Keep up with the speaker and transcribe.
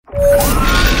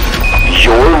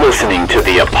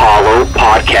to the Apollo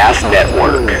Podcast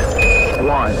Network.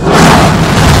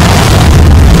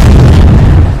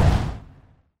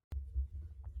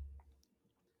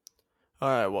 All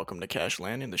right, welcome to Cash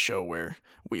Landing, the show where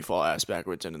we fall ass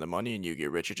backwards into the money and you get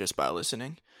richer just by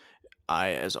listening.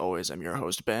 I, as always, am your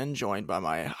host, Ben, joined by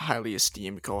my highly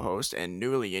esteemed co-host and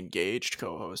newly engaged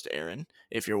co-host, Aaron.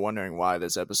 If you're wondering why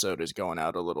this episode is going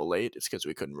out a little late, it's because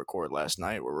we couldn't record last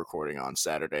night. We're recording on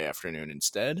Saturday afternoon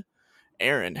instead.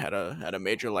 Aaron had a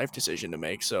major life decision to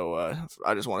make, so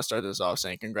I just want to start this off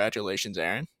saying congratulations,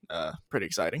 Aaron. Pretty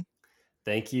exciting.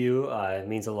 Thank you. It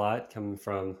means a lot coming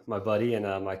from my buddy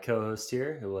and my co-host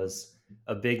here. It was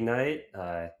a big night,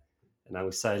 and I'm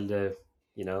excited to,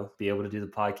 be able to do the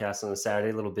podcast on a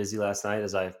Saturday. A little busy last night,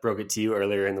 as I broke it to you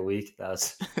earlier in the week. That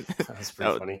was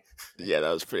pretty funny. Yeah, that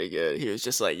was pretty good. He was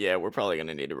just like, "Yeah, we're probably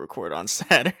gonna need to record on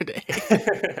Saturday."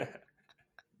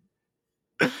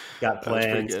 Got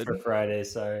plans for Friday.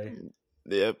 Sorry.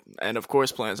 Yep, and of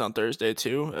course plans on Thursday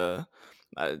too.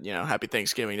 Happy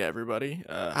Thanksgiving to everybody.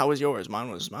 How was yours?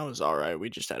 Mine was all right. We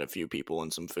just had a few people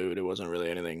and some food. It wasn't really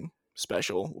anything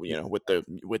special, with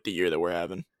the year that we're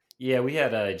having. Yeah, we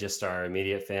had just our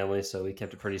immediate family, so we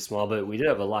kept it pretty small, but we did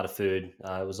have a lot of food.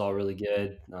 It was all really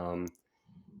good.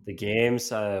 The games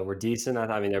were decent.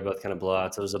 I mean, they're both kind of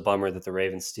blowouts. It was a bummer that the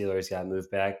Ravens Steelers got moved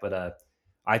back, but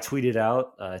I tweeted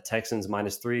out Texans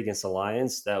 -3 against the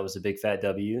Lions. That was a big fat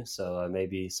W. So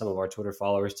maybe some of our Twitter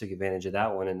followers took advantage of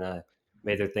that one and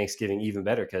made their Thanksgiving even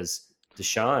better, because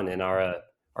Deshaun and our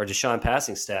Deshaun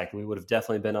passing stack, we would have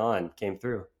definitely been on, came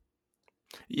through.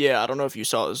 Yeah, I don't know if you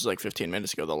saw, this was like 15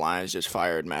 minutes ago, the Lions just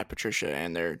fired Matt Patricia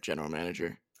and their general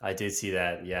manager. I did see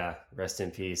that. Yeah, rest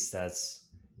in peace. That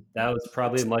was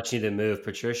probably a much needed move.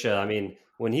 Patricia, I mean,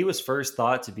 when he was first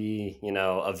thought to be,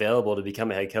 available to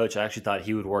become a head coach, I actually thought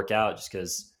he would work out just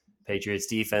because Patriots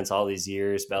defense all these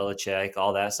years, Belichick,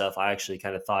 all that stuff. I actually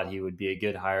kind of thought he would be a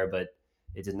good hire, but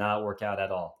it did not work out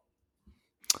at all.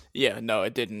 Yeah, no,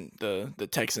 it didn't. The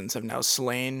Texans have now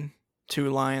slain 2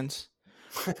 Lions.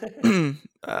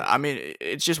 I mean,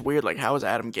 it's just weird. Like, how is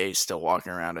Adam Gase still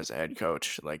walking around as a head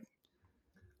coach? Like,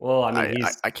 well, I mean,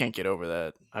 I can't get over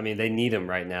that. I mean, they need him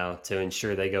right now to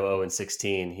ensure they go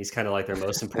 0-16. He's kind of like their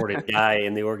most important guy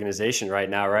in the organization right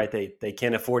now, right? They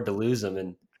can't afford to lose him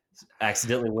and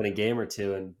accidentally win a game or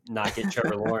two and not get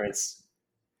Trevor Lawrence.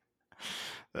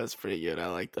 That's pretty good. I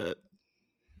like that.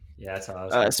 Yeah, that's how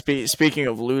I was. Speaking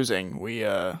of losing, we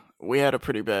had a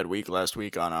pretty bad week last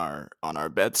week on our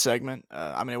bet segment.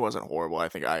 I mean, it wasn't horrible. I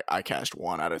think I cashed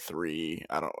 1 out of 3.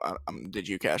 Did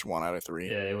you cash 1 out of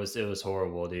 3? Yeah, it was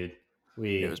horrible, dude.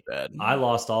 It was bad. I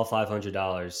lost all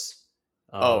 $500.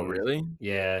 Oh, really?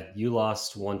 Yeah, you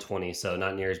lost 120, so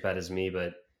not near as bad as me,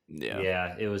 but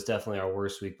yeah, it was definitely our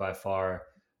worst week by far.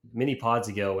 Many pods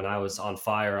ago, when I was on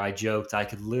fire, I joked I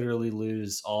could literally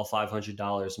lose all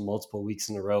 $500 multiple weeks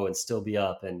in a row and still be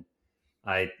up. And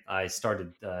I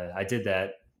did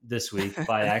that this week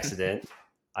by accident.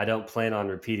 I don't plan on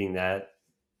repeating that,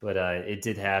 but it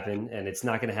did happen, and it's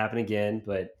not going to happen again.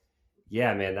 But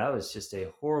yeah, man, that was just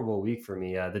a horrible week for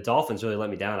me. The Dolphins really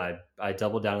let me down. I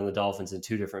doubled down on the Dolphins in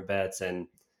 2 different bets, and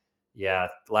yeah,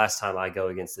 last time I go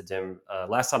against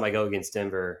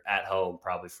Denver at home,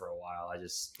 probably for a while.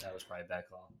 That was probably a bad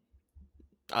call.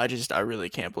 I really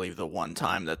can't believe the one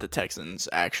time that the Texans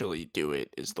actually do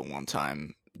it is the one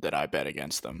time that I bet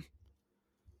against them.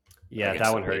 Yeah,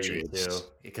 that one hurt you too,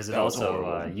 because you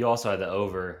also had the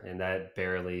over, and that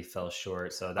barely fell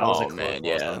short. So that was a close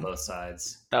loss on both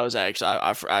sides. That was actually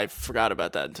I forgot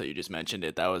about that until you just mentioned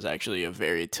it. That was actually a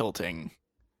very tilting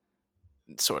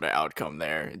sort of outcome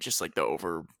there. Just like the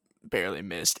over barely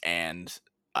missed, and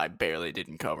I barely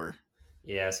didn't cover.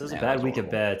 Yeah, so it was a bad week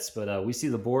of bets, but we see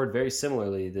the board very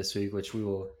similarly this week, which we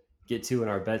will get to in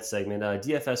our bet segment.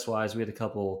 DFS wise, we had a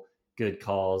couple good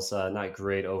calls, not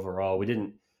great overall. We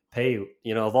didn't pay,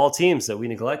 of all teams that we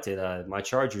neglected, my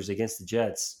Chargers against the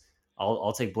Jets.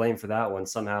 I'll take blame for that one.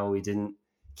 Somehow we didn't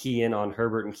key in on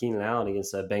Herbert and Keenan Allen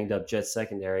against a banged up Jets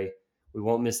secondary. We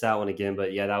won't miss that one again,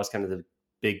 but yeah, that was kind of the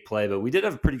big play. But we did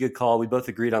have a pretty good call. We both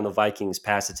agreed on the Vikings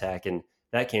pass attack, and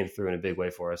that came through in a big way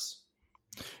for us.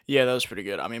 Yeah, that was pretty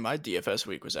good. I mean, my DFS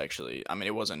week was actually,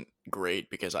 it wasn't great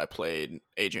because I played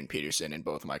Adrian Peterson in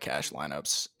both of my cash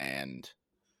lineups, and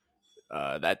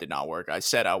that did not work. I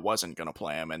said I wasn't going to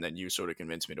play him, and then you sort of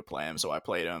convinced me to play him, so I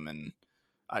played him, and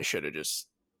I should have just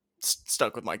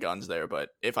stuck with my guns there. But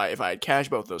if I had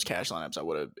cashed both those cash lineups, I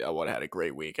would have had a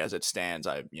great week. As it stands,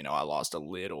 I lost a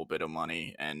little bit of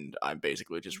money, and I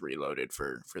basically just reloaded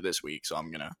for this week. So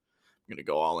I'm gonna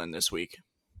go all in this week.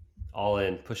 All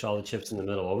in, push all the chips in the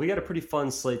middle. Well, we got a pretty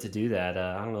fun slate to do that.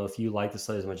 I don't know if you like the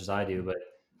slate as much as I do, but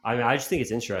I mean, I just think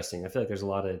it's interesting. I feel like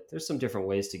there's some different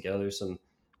ways to go. There's some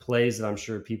plays that I'm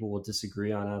sure people will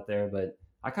disagree on out there, but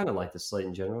I kind of like the slate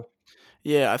in general.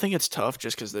 Yeah, I think it's tough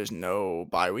just because there's no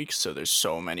bye weeks, so there's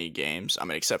so many games. I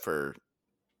mean, except for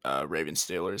Ravens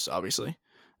Steelers, obviously,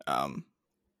 um,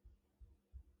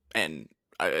 and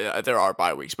there are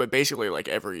bye weeks, but basically, like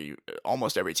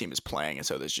almost every team is playing, and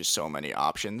so there's just so many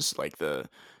options. Like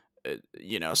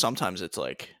sometimes it's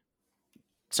like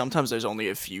sometimes there's only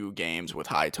a few games with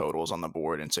high totals on the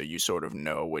board, and so you sort of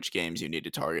know which games you need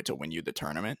to target to win you the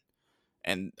tournament.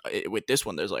 And with this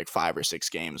one, there's like 5 or 6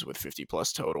 games with 50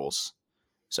 plus totals,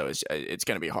 so it's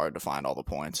going to be hard to find all the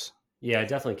points. Yeah, it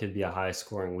definitely could be a high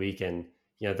scoring week. And,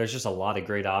 there's just a lot of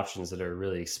great options that are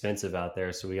really expensive out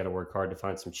there. So we got to work hard to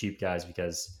find some cheap guys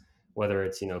because whether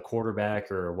it's, quarterback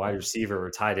or wide receiver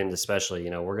or tight end, especially,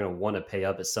 we're going to want to pay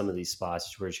up at some of these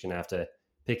spots. We're just going to have to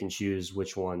pick and choose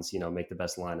which ones, make the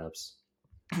best lineups.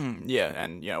 Yeah,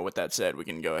 and with that said, we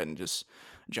can go ahead and just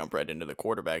jump right into the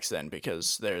quarterbacks then,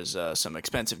 because there's some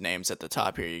expensive names at the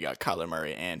top here. You got Kyler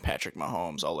Murray and Patrick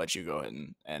Mahomes. I'll let you go ahead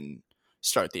and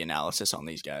start the analysis on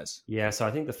these guys. Yeah, so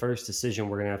I think the first decision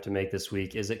we're going to have to make this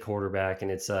week is at quarterback,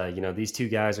 and it's these two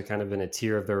guys are kind of in a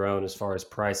tier of their own as far as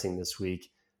pricing this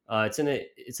week. It's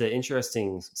an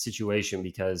interesting situation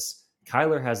because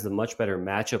Kyler has the much better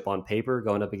matchup on paper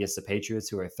going up against the Patriots,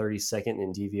 who are 32nd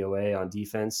in DVOA on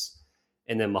defense.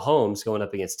 And then Mahomes going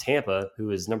up against Tampa, who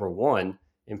is number 1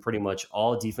 in pretty much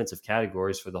all defensive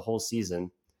categories for the whole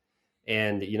season.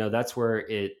 And, that's where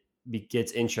it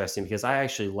gets interesting because I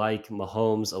actually like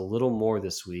Mahomes a little more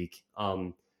this week.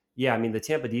 Yeah, I mean, the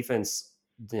Tampa defense,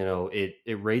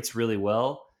 it rates really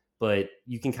well, but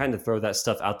you can kind of throw that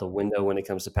stuff out the window when it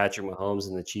comes to Patrick Mahomes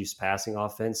and the Chiefs passing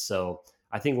offense. So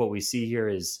I think what we see here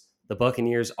is the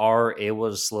Buccaneers are able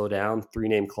to slow down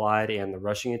 3-name Clyde and the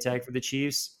rushing attack for the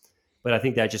Chiefs. But I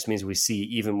think that just means we see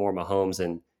even more Mahomes,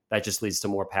 and that just leads to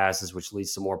more passes, which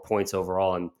leads to more points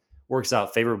overall and works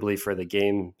out favorably for the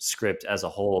game script as a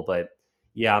whole. But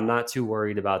yeah, I'm not too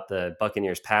worried about the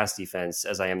Buccaneers pass defense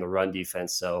as I am the run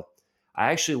defense. So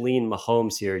I actually lean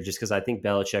Mahomes here just because I think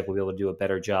Belichick will be able to do a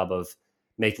better job of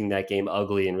making that game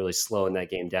ugly and really slowing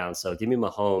that game down. So give me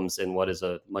Mahomes in what is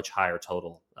a much higher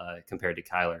total compared to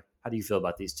Kyler. How do you feel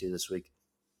about these two this week?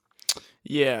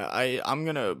 Yeah, I'm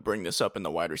going to bring this up in the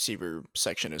wide receiver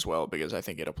section as well because I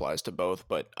think it applies to both.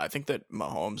 But I think that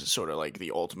Mahomes is sort of like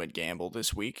the ultimate gamble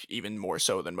this week, even more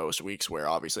so than most weeks where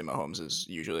obviously Mahomes is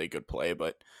usually a good play.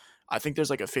 But I think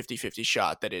there's like a 50-50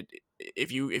 shot that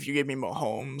if you give me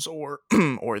Mahomes or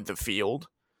or the field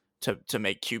to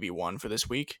make QB1 for this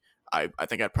week, I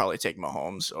think I'd probably take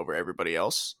Mahomes over everybody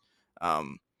else.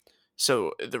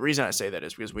 So the reason I say that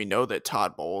is because we know that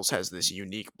Todd Bowles has this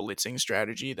unique blitzing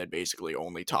strategy that basically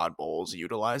only Todd Bowles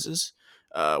utilizes,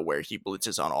 where he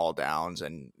blitzes on all downs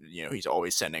and, he's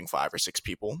always sending 5 or 6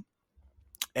 people.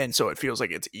 And so it feels like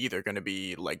it's either going to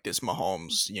be like this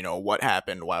Mahomes, what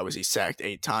happened? Why was he sacked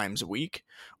 8 times a week?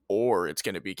 Or it's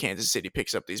going to be Kansas City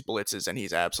picks up these blitzes and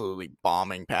he's absolutely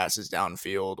bombing passes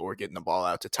downfield or getting the ball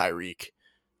out to Tyreek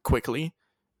quickly.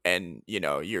 And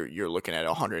you're looking at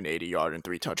a 180-yard and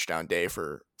 3 touchdown day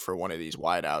for one of these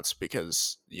wideouts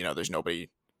because there's nobody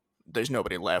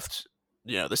left.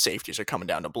 The safeties are coming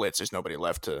down to blitz. There's nobody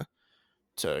left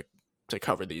to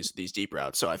cover these deep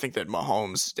routes. So I think that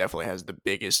Mahomes definitely has the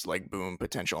biggest boom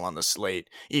potential on the slate,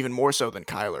 even more so than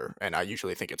Kyler. And I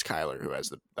usually think it's Kyler who has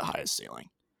the highest ceiling.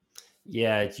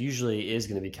 Yeah, it usually is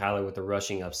going to be Kyler with the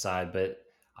rushing upside, but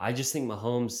I just think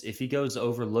Mahomes, if he goes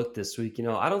overlooked this week,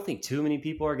 I don't think too many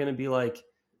people are going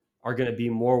to be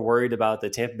more worried about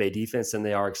the Tampa Bay defense than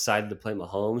they are excited to play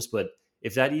Mahomes. But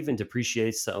if that even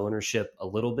depreciates the ownership a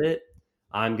little bit,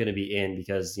 I'm going to be in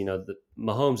because,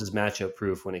 Mahomes is matchup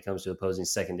proof when it comes to opposing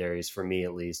secondaries for me,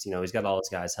 at least. He's got all his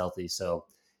guys healthy. So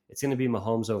it's going to be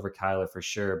Mahomes over Kyler for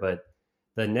sure. But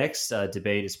the next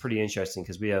debate is pretty interesting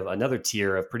because we have another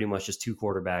tier of pretty much just 2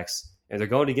 quarterbacks. And they're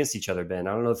going against each other, Ben.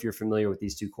 I don't know if you're familiar with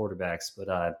these 2 quarterbacks, but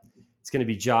it's going to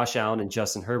be Josh Allen and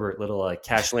Justin Herbert, little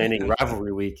cash landing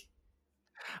rivalry week.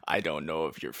 I don't know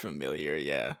if you're familiar.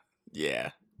 Yeah.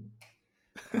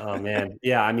 Oh man.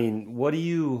 Yeah. I mean, what are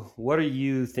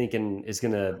you thinking is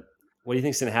going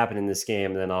to happen in this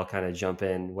game? And then I'll kind of jump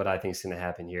in what I think is going to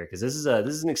happen here. Cause this is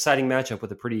an exciting matchup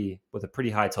with a pretty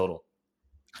high total.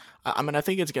 I mean, I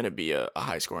think it's going to be a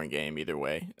high scoring game either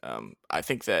way. I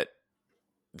think that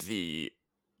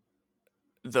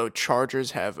though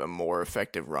Chargers have a more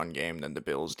effective run game than the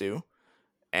Bills do,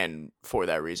 and for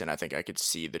that reason, I think I could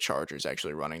see the Chargers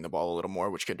actually running the ball a little more,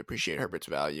 which could depreciate Herbert's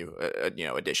value.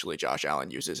 Additionally, Josh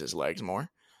Allen uses his legs more.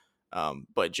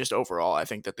 But just overall, I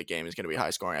think that the game is going to be high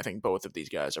scoring. I think both of these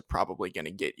guys are probably going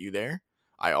to get you there.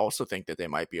 I also think that they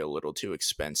might be a little too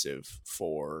expensive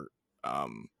for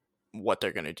what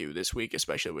they're going to do this week,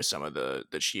 especially with some of the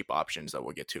cheap options that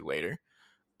we'll get to later.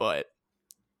 But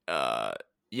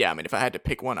yeah, I mean, if I had to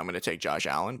pick one, I'm going to take Josh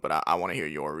Allen, but I want to hear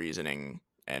your reasoning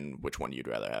and which one you'd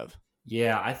rather have.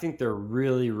 Yeah, I think they're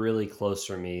really, really close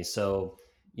for me. So,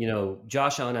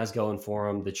 Josh Allen has going for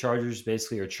him. The Chargers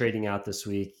basically are trading out this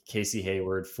week Casey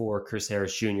Hayward for Chris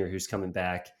Harris Jr., who's coming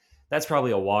back. That's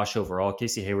probably a wash overall.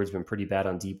 Casey Hayward's been pretty bad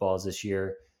on deep balls this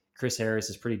year. Chris Harris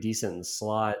is pretty decent in the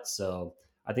slot. So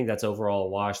I think that's overall a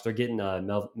wash. They're getting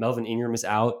Melvin Ingram is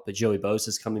out, but Joey Bosa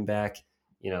is coming back.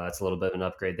 That's a little bit of an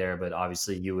upgrade there, but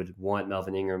obviously you would want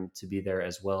Melvin Ingram to be there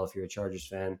as well if you're a Chargers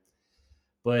fan.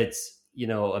 But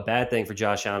a bad thing for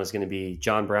Josh Allen is going to be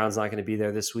John Brown's not going to be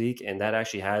there this week, and that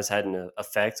actually has had an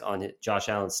effect on Josh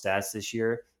Allen's stats this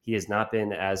year. He has not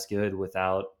been as good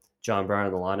without John Brown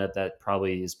in the lineup. That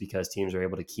probably is because teams are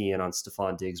able to key in on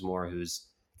Stephon Diggs more, who's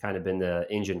kind of been the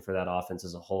engine for that offense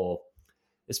as a whole.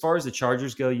 As far as the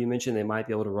Chargers go, you mentioned they might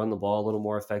be able to run the ball a little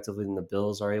more effectively than the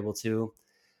Bills are able to.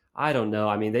 I don't know.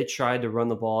 I mean, they tried to run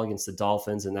the ball against the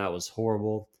Dolphins, and that was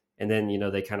horrible. And then,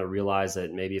 they kind of realized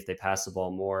that maybe if they pass the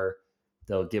ball more,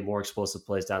 they'll get more explosive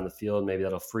plays down the field. Maybe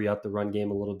that'll free up the run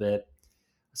game a little bit.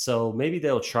 So maybe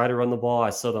they'll try to run the ball. I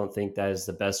still don't think that is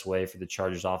the best way for the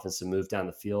Chargers offense to move down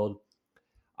the field.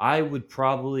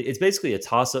 It's basically a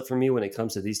toss-up for me when it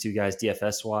comes to these two guys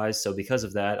DFS-wise. So because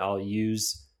of that, I'll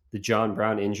use the John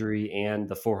Brown injury and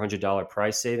the $400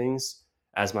 price savings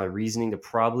as my reasoning to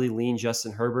probably lean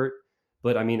Justin Herbert.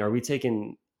 But, I mean, are we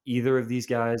taking either of these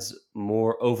guys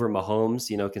more over Mahomes,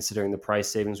 considering the price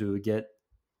savings we would get?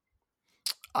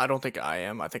 I don't think I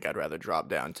am. I think I'd rather drop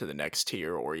down to the next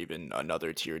tier or even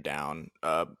another tier down,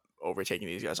 overtaking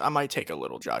these guys. I might take a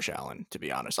little Josh Allen, to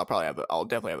be honest. I'll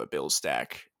definitely have a Bills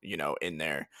stack, in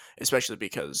there, especially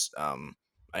because,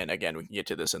 and again, we can get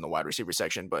to this in the wide receiver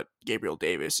section, but Gabriel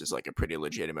Davis is like a pretty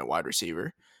legitimate wide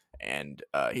receiver, and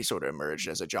he sort of emerged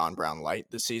as a John Brown light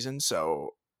this season.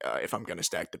 So if I'm going to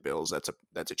stack the Bills,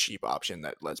 that's a cheap option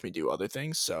that lets me do other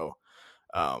things. So,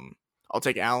 I'll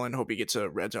take Allen. Hope he gets a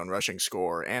red zone rushing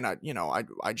score. And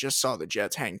I just saw the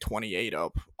Jets hang 28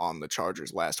 up on the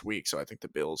Chargers last week, so I think the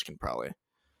Bills can probably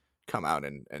come out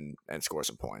and score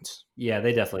some points. Yeah,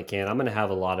 they definitely can. I'm going to have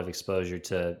a lot of exposure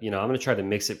to, I'm going to try to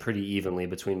mix it pretty evenly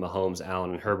between Mahomes,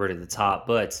 Allen, and Herbert at the top.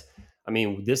 But I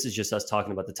mean, this is just us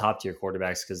talking about the top tier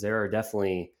quarterbacks, because there are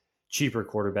definitely cheaper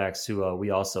quarterbacks who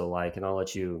we also like, and I'll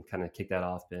let you kind of kick that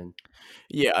off, Ben.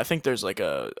 Yeah, I think there's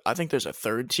a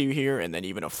third tier here and then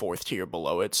even a fourth tier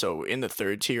below it. So in the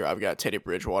third tier, I've got Teddy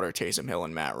Bridgewater, Taysom Hill,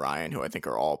 and Matt Ryan, who I think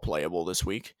are all playable this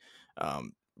week.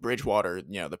 Bridgewater,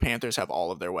 the Panthers have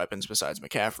all of their weapons besides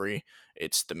McCaffrey.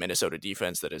 It's the Minnesota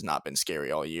defense that has not been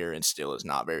scary all year and still is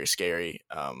not very scary.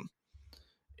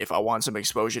 If I want some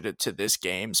exposure to this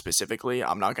game specifically,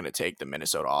 I'm not going to take the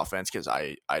Minnesota offense because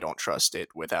I don't trust it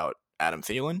without Adam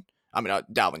Thielen. I mean,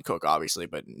 Dalvin Cook, obviously,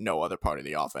 but no other part of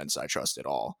the offense I trust at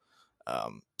all.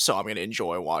 So I'm going to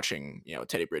enjoy watching,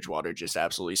 Teddy Bridgewater just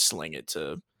absolutely sling it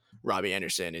to Robbie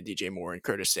Anderson and DJ Moore and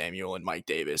Curtis Samuel and Mike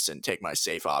Davis and take my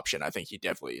safe option. I think he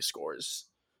definitely scores,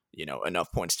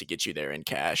 enough points to get you there in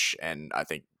cash. And I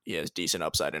think he has decent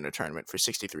upside in a tournament for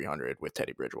 6,300 with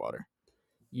Teddy Bridgewater.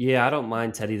 Yeah, I don't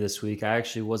mind Teddy this week. I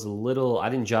actually was I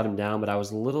didn't jot him down, but I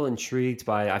was a little intrigued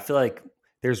I feel like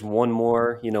there's one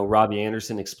more, Robbie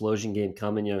Anderson explosion game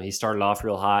coming. He started off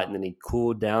real hot and then he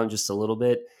cooled down just a little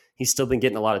bit. He's still been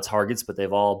getting a lot of targets, but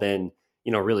they've all been,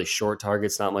 really short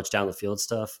targets, not much down the field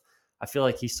stuff. I feel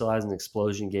like he still has an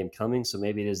explosion game coming, so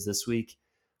maybe it is this week.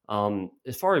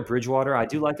 As far as Bridgewater, I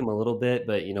do like him a little bit,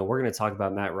 but, we're going to talk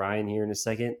about Matt Ryan here in a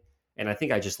second. And I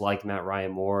think I just like Matt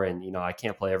Ryan more. And, I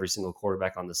can't play every single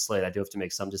quarterback on the slate. I do have to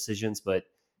make some decisions. But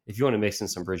if you want to mix in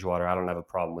some Bridgewater, I don't have a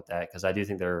problem with that, because I do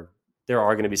think there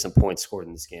are going to be some points scored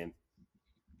in this game.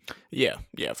 Yeah,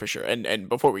 for sure. And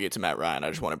before we get to Matt Ryan, I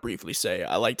just want to briefly say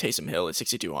I like Taysom Hill at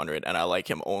 6,200, and I like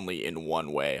him only in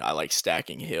one way. I like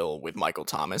stacking Hill with Michael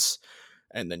Thomas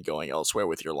and then going elsewhere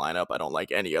with your lineup. I don't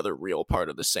like any other real part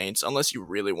of the Saints, unless you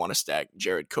really want to stack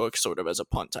Jared Cook sort of as a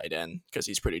punt tight end, because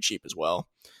he's pretty cheap as well.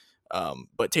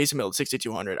 But Taysom Hill at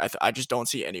 6,200, I just don't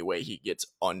see any way he gets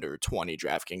under 20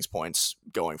 DraftKings points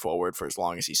going forward for as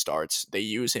long as he starts. They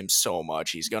use him so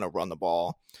much. He's going to run the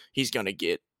ball. He's going to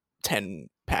get 10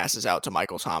 passes out to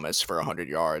Michael Thomas for 100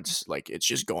 yards. Like, it's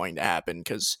just going to happen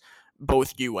because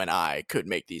both you and I could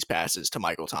make these passes to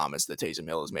Michael Thomas that Taysom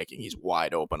Hill is making. He's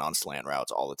wide open on slant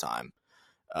routes all the time.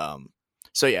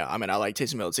 So yeah, I mean, I like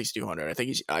Taysom Hill at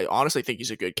 6,200. I honestly think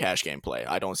he's a good cash game play.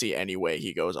 I don't see any way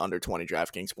he goes under 20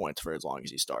 DraftKings points for as long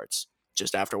as he starts,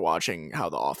 just after watching how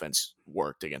the offense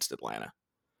worked against Atlanta.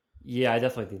 Yeah, I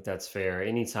definitely think that's fair.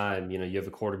 Anytime, you have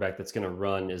a quarterback that's going to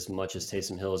run as much as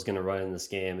Taysom Hill is going to run in this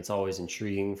game, it's always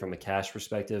intriguing from a cash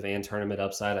perspective and tournament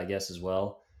upside, I guess, as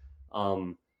well.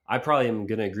 I probably am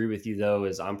going to agree with you, though,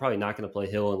 is I'm probably not going to play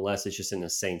Hill unless it's just in a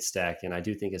Saints stack. And I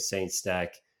do think a Saints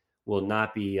stack will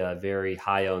not be very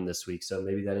high owned this week. So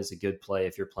maybe that is a good play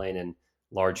if you're playing in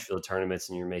large field tournaments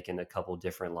and you're making a couple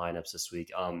different lineups this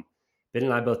week. Ben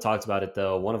and I both talked about it,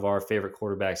 though. One of our favorite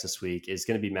quarterbacks this week is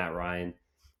going to be Matt Ryan.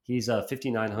 He's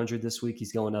 5,900 this week.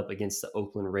 He's going up against the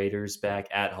Oakland Raiders back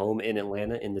at home in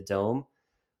Atlanta in the Dome.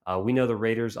 We know the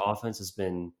Raiders defense has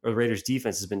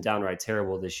been downright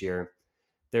terrible this year.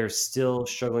 They're still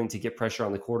struggling to get pressure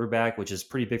on the quarterback, which is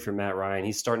pretty big for Matt Ryan.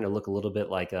 He's starting to look a little bit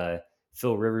like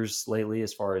Phil Rivers lately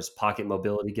as far as pocket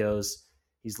mobility goes.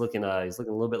 He's looking a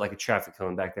little bit like a traffic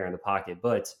cone back there in the pocket.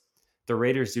 But the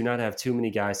Raiders do not have too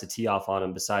many guys to tee off on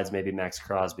him besides maybe Max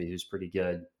Crosby, who's pretty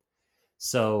good.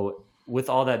 So, with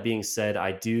all that being said,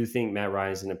 I do think Matt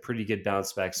Ryan's in a pretty good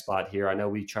bounce back spot here. I know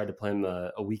we tried to play him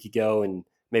a week ago and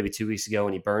maybe 2 weeks ago,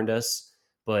 and he burned us.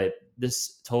 But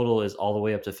this total is all the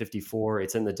way up to 54.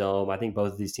 It's in the Dome. I think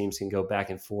both of these teams can go back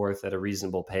and forth at a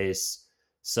reasonable pace.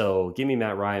 So, give me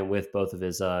Matt Ryan with both of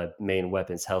his main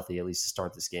weapons healthy, at least to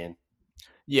start this game.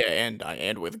 Yeah,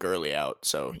 and with Gurley out,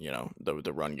 so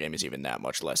the run game is even that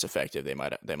much less effective.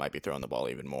 They might be throwing the ball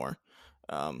even more.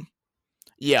 Um,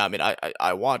 Yeah, I mean,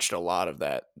 I watched a lot of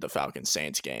the Falcons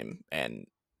Saints game, and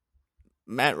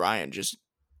Matt Ryan just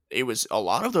it was a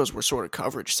lot of those were sort of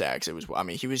coverage sacks. It was, I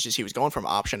mean, he was going from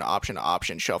option to option to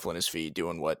option, shuffling his feet,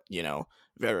 doing what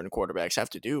veteran quarterbacks have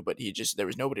to do. But there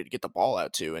was nobody to get the ball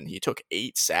out to, and he took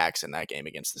 8 sacks in that game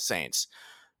against the Saints.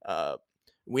 Uh,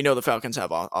 we know the Falcons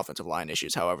have offensive line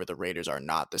issues. However, the Raiders are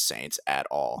not the Saints at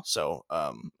all. So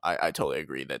I totally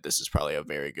agree that this is probably a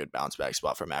very good bounce back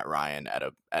spot for Matt Ryan at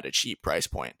a cheap price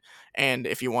point. And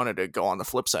if you wanted to go on the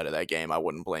flip side of that game, I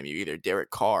wouldn't blame you either. Derek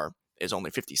Carr is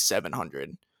only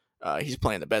 5,700. He's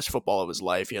playing the best football of his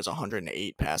life. He has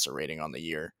 108 passer rating on the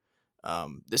year.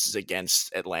 This is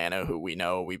against Atlanta, who we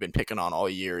know we've been picking on all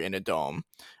year in a dome.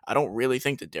 I don't really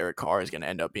think that Derek Carr is going to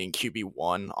end up being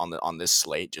QB1 on this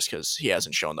slate just because he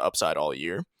hasn't shown the upside all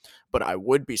year. But I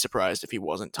would be surprised if he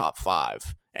wasn't top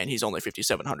 5, and he's only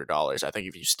 $5,700. I think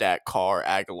if you stack Carr,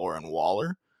 Aguilar, and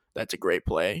Waller, that's a great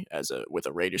play with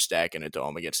a Raider stack in a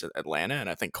dome against Atlanta, and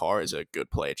I think Carr is a good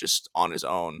play just on his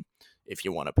own if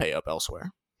you want to pay up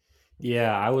elsewhere.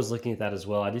 Yeah, I was looking at that as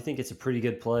well. I do think it's a pretty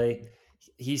good play.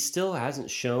 He still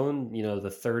hasn't shown, the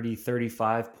 30,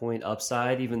 35 point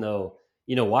upside, even though,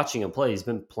 watching him play, he's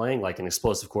been playing like an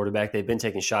explosive quarterback. They've been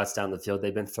taking shots down the field.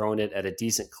 They've been throwing it at a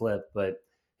decent clip, but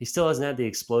he still hasn't had the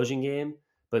explosion game.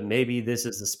 But maybe this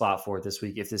is the spot for it this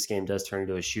week if this game does turn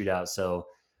into a shootout. So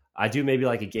I do maybe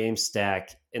like a game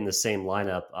stack in the same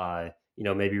lineup.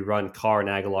 Maybe run Carr and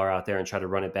Aguilar out there and try to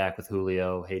run it back with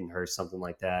Julio, Hayden Hurst, something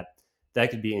like that. That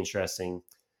could be interesting.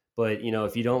 But,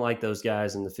 if you don't like those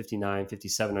guys in the $5,900,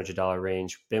 $5,700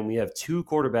 range, then we have 2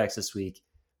 quarterbacks this week,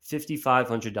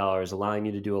 $5,500, allowing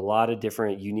you to do a lot of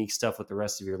different unique stuff with the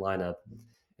rest of your lineup.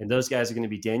 And those guys are going to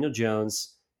be Daniel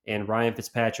Jones and Ryan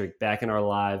Fitzpatrick back in our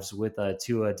lives with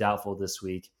Tua doubtful this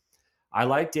week. I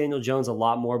like Daniel Jones a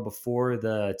lot more before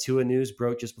the Tua news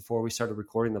broke, just before we started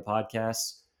recording the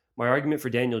podcast. My argument for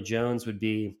Daniel Jones would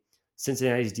be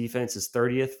Cincinnati's defense is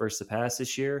 30th versus the pass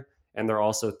this year, and they're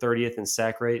also 30th in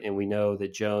sack rate. And we know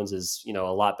that Jones is, a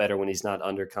lot better when he's not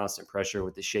under constant pressure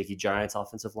with the shaky Giants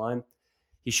offensive line.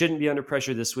 He shouldn't be under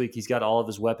pressure this week. He's got all of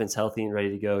his weapons healthy and ready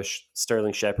to go.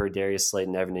 Sterling Shepard, Darius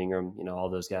Slayton, Evan Ingram, all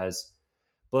those guys.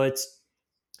 But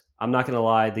I'm not going to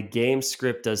lie, the game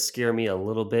script does scare me a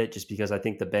little bit just because I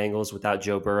think the Bengals, without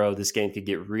Joe Burrow, this game could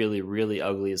get really, really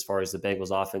ugly as far as the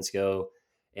Bengals offense go.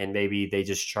 And maybe they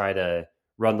just try to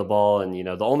run the ball. And,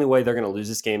 the only way they're going to lose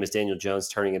this game is Daniel Jones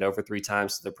turning it over 3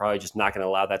 times. So they're probably just not going to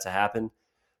allow that to happen.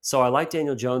 So I like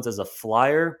Daniel Jones as a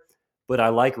flyer, but I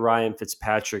like Ryan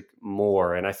Fitzpatrick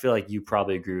more. And I feel like you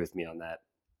probably agree with me on that.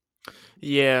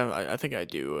 Yeah, I think I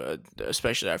do,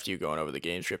 especially after you going over the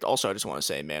game script. Also, I just want to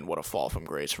say, man, what a fall from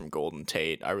grace from Golden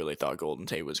Tate. I really thought Golden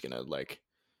Tate was going to,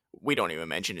 we don't even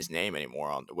mention his name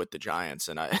anymore with the Giants,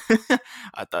 and I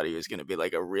I thought he was going to be,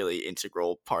 a really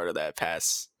integral part of that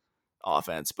pass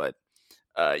offense. But,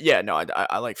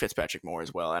 I like Fitzpatrick more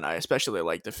as well, and I especially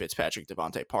like the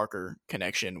Fitzpatrick-Devontae Parker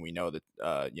connection. We know that,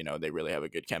 they really have a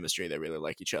good chemistry. They really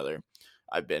like each other.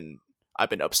 I've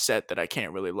been upset that I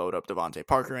can't really load up Devontae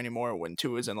Parker anymore when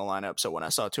Tua is in the lineup. So when I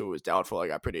saw Tua was doubtful, I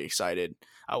got pretty excited.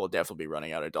 I will definitely be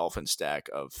running out a Dolphin stack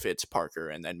of Fitz, Parker,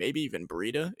 and then maybe even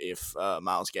Breida if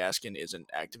Myles Gaskin isn't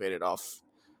activated off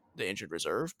the injured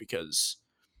reserve, because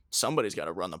somebody's got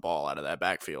to run the ball out of that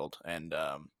backfield. And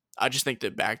I just think the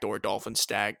backdoor Dolphin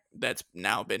stack that's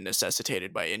now been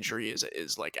necessitated by injury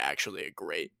is like actually a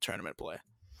great tournament play.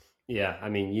 Yeah, I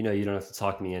mean, you don't have to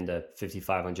talk me into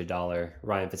 $5,500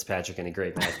 Ryan Fitzpatrick in a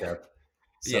great matchup.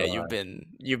 So Yeah,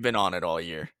 you've been on it all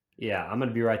year. yeah, I'm going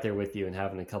to be right there with you and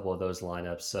having a couple of those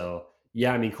lineups. So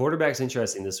yeah, I mean, quarterback's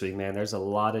interesting this week, man. There's a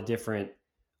lot of different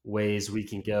ways we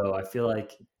can go. I feel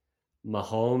like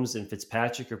Mahomes and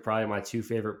Fitzpatrick are probably my two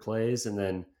favorite plays, and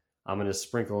then I'm going to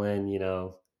sprinkle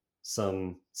in,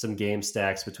 some game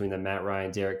stacks between the Matt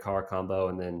Ryan, Derek Carr combo,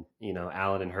 and then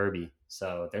Allen and Herbie.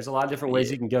 So there's a lot of different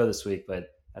ways you can go this week, but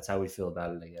that's how we feel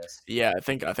about it, I guess. Yeah, I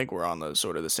think we're on the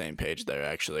sort of the same page there.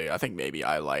 Actually, I think maybe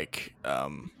I like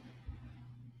the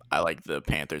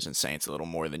Panthers and Saints a little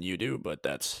more than you do,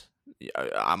 but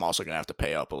I'm also gonna have to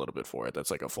pay up a little bit for it.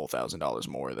 That's like a full $1,000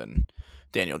 more than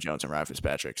Daniel Jones and Ryan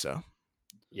Fitzpatrick. So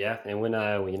yeah, and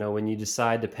when you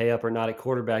decide to pay up or not at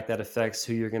quarterback, that affects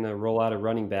who you're going to roll out a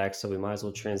running back. So we might as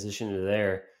well transition to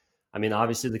there. I mean,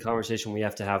 obviously, the conversation we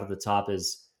have to have at the top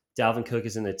is Dalvin Cook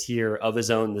is in a tier of his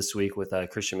own this week with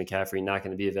Christian McCaffrey not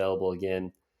going to be available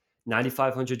again.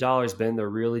 $9,500, Ben. They're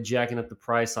really jacking up the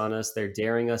price on us. They're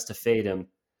daring us to fade him.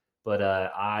 But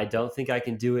I don't think I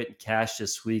can do it in cash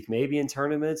this week. Maybe in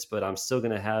tournaments, but I'm still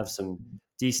going to have some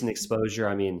decent exposure.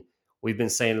 I mean, we've been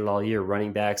saying it all year.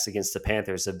 Running backs against the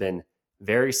Panthers have been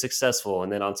very successful.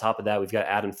 And then on top of that, we've got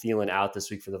Adam Thielen out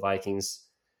this week for the Vikings.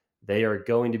 They are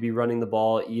going to be running the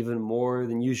ball even more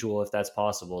than usual if that's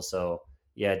possible. So,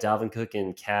 yeah, Dalvin Cook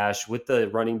in cash with the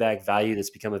running back value that's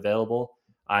become available,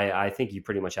 I think you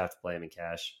pretty much have to play him in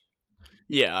cash.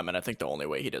 yeah, I mean, I think the only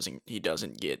way he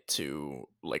doesn't get to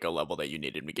like a level that you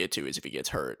need him to get to is if he gets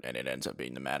hurt and it ends up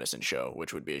being the Madison show,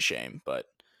 which would be a shame. But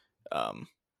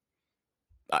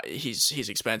he's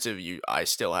expensive. I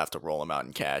still have to roll him out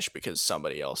in cash because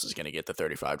somebody else is going to get the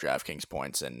 35 DraftKings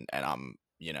points, and I'm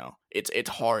it's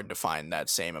hard to find that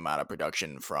same amount of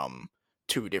production from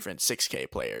two different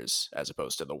 6K players as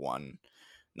opposed to the one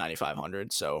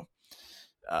 9,500. So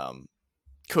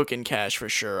Cook in cash for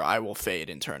sure. I will fade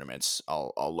in tournaments.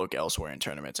 I'll look elsewhere in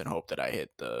tournaments and hope that I hit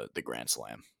the Grand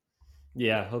Slam.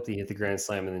 Yeah, hope that you hit the Grand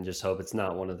Slam and then just hope it's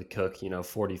not one of the Cook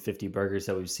 40, 50 burgers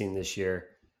that we've seen this year.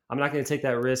 I'm not going to take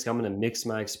that risk. I'm going to mix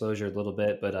my exposure a little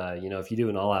bit, but if you do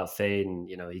an all-out fade and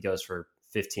he goes for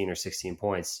 15 or 16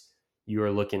 points, you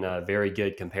are looking very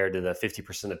good compared to the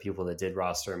 50% of people that did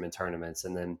roster him in tournaments.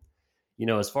 And then,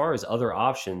 as far as other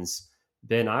options,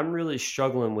 Ben, I'm really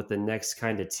struggling with the next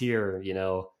kind of tier.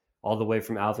 All the way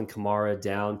from Alvin Kamara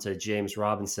down to James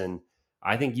Robinson.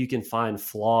 I think you can find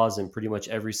flaws in pretty much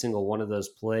every single one of those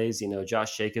plays.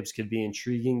 Josh Jacobs could be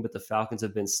intriguing, but the Falcons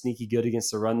have been sneaky good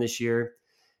against the run this year.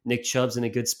 Nick Chubb's in a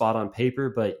good spot on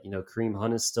paper, but, Kareem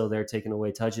Hunt is still there taking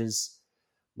away touches.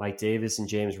 Mike Davis and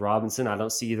James Robinson, I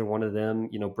don't see either one of them,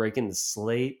 breaking the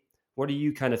slate. What are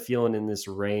you kind of feeling in this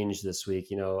range this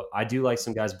week? I do like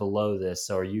some guys below this.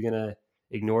 So are you going to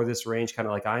ignore this range kind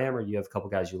of like I am, or do you have a couple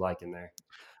guys you like in there?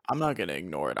 I'm not going to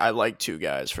ignore it. I like two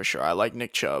guys for sure. I like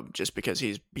Nick Chubb just because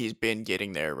he's been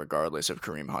getting there regardless of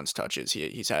Kareem Hunt's touches.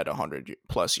 He's had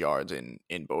 100+ yards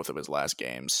in both of his last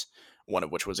games, one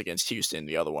of which was against Houston.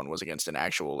 The other one was against an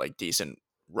actual decent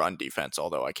run defense,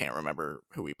 although I can't remember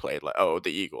who he played. The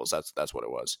Eagles. That's what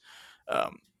it was.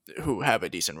 Who have a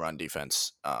decent run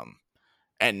defense.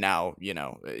 And now,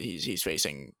 he's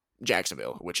facing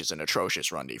Jacksonville, which is an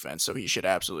atrocious run defense. So he should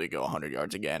absolutely go 100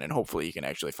 yards again, and hopefully he can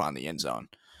actually find the end zone.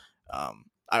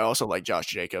 I also like Josh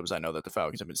Jacobs. I know that the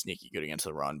Falcons have been sneaky good against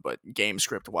the run, but game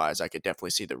script wise, I could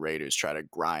definitely see the Raiders try to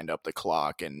grind up the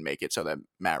clock and make it so that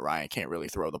Matt Ryan can't really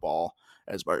throw the ball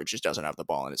as much, just doesn't have the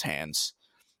ball in his hands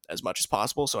as much as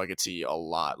possible. So I could see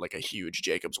a huge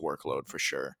Jacobs workload for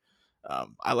sure.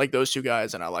 I like those two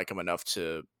guys, and I like them enough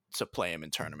to play him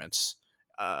in tournaments.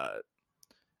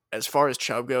 As far as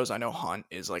Chubb goes, I know Hunt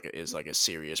is like a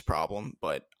serious problem,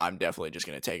 but I'm definitely just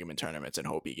going to take him in tournaments and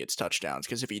hope he gets touchdowns.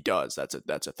 Because if he does, that's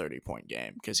a 30-point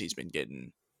game. Because he's been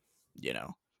getting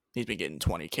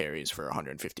 20 carries for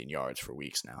 115 yards for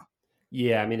weeks now.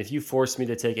 Yeah, I mean, if you forced me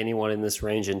to take anyone in this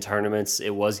range in tournaments,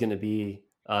 it was going to be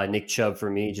Nick Chubb for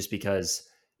me, just because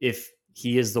if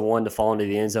he is the one to fall into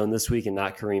the end zone this week and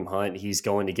not Kareem Hunt, he's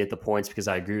going to get the points because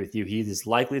I agree with you. He is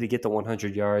likely to get the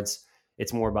 100 yards.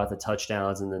 It's more about the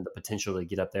touchdowns and then the potential to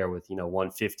get up there with,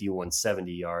 150,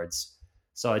 170 yards.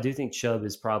 So I do think Chubb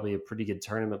is probably a pretty good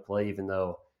tournament play, even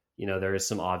though, there is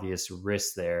some obvious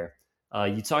risk there.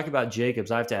 You talk about Jacobs.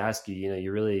 I have to ask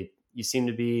you, you seem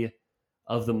to be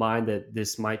of the mind that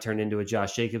this might turn into a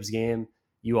Josh Jacobs game.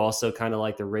 You also kind of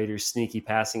like the Raiders' sneaky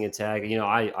passing attack.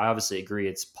 I obviously agree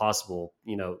it's possible,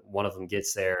 one of them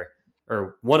gets there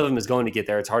or one of them is going to get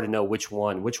there. It's hard to know which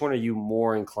one. Which one are you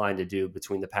more inclined to do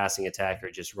between the passing attack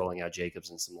or just rolling out Jacobs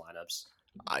in some lineups?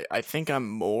 I think I'm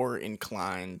more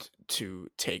inclined to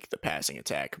take the passing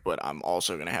attack, but I'm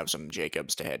also going to have some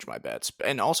Jacobs to hedge my bets.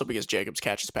 And also because Jacobs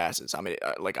catches passes. I mean,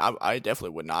 I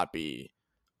definitely would not be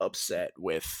upset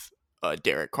with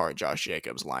Derek Carr, Josh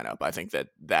Jacobs lineup. I think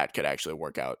that could actually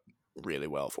work out really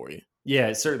well for you. Yeah,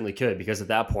 it certainly could, because at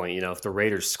that point, if the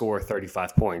Raiders score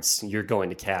 35 points, you're going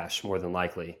to cash more than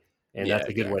likely. And that's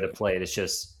a good way to play it. It's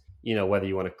just, whether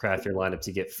you want to craft your lineup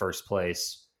to get first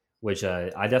place, which I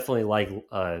definitely like,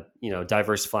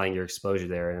 diversifying your exposure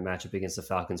there in a matchup against the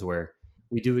Falcons where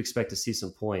we do expect to see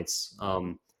some points.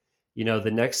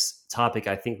 The next topic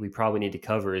I think we probably need to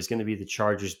cover is going to be the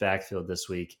Chargers backfield this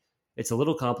week. It's a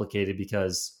little complicated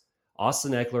because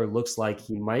Austin Ekeler looks like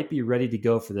he might be ready to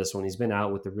go for this one. He's been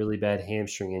out with a really bad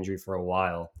hamstring injury for a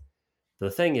while.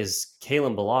 The thing is,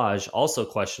 Kalen Ballage, also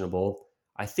questionable.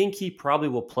 I think he probably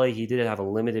will play. He did have a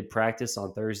limited practice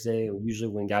on Thursday.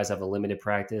 Usually when guys have a limited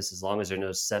practice, as long as there are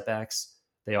no setbacks,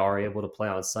 they are able to play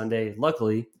on Sunday.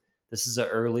 Luckily, this is an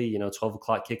early, 12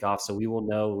 o'clock kickoff, so we will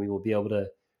know. We will be able to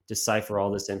decipher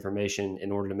all this information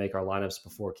in order to make our lineups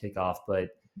before kickoff. But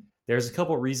there's a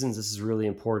couple of reasons this is really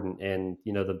important. And,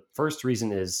 the first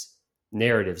reason is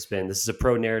narratives, Ben. This is a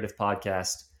pro narrative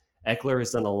podcast. Ekeler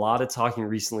has done a lot of talking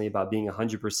recently about being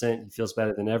 100%. He feels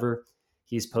better than ever.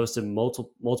 He's posted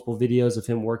multiple videos of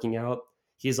him working out.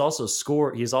 He's also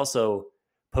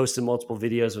posted multiple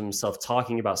videos of himself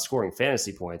talking about scoring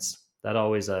fantasy points. That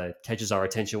always catches our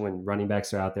attention when running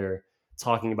backs are out there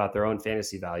talking about their own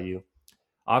fantasy value.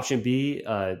 Option B,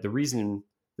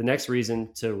 the next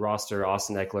reason to roster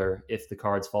Austin Ekeler, if the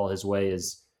cards fall his way,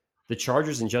 is the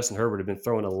Chargers and Justin Herbert have been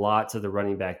throwing a lot to the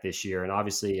running back this year. And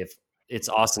obviously, if it's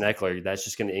Austin Ekeler, that's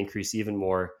just going to increase even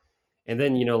more. And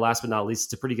then, last but not least,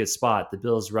 it's a pretty good spot. The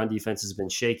Bills' run defense has been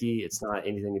shaky. It's not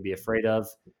anything to be afraid of.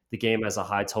 The game has a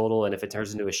high total, and if it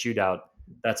turns into a shootout,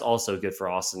 that's also good for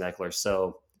Austin Ekeler.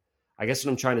 So I guess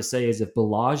what I'm trying to say is if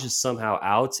Ballage is somehow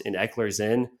out and Eckler's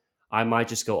in, I might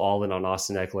just go all in on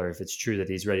Austin Ekeler if it's true that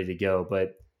he's ready to go.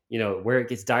 But where it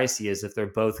gets dicey is if they're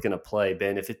both going to play,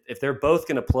 Ben. If they're both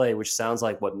going to play, which sounds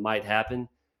like what might happen,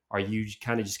 are you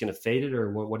kind of just going to fade it,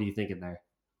 or what are you thinking there?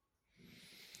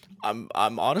 I'm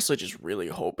honestly just really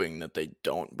hoping that they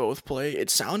don't both play. It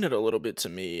sounded a little bit to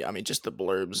me, I mean, just the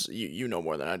blurbs, you know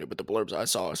more than I do, but the blurbs I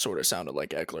saw sort of sounded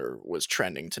like Ekeler was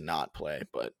trending to not play,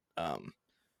 but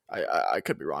I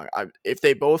could be wrong. If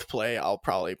they both play, I'll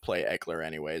probably play Ekeler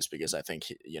anyways, because I think,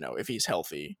 if he's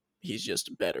healthy, he's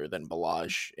just better than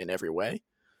Ballage in every way.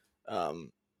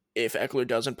 If Ekeler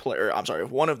doesn't play,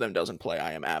 if one of them doesn't play,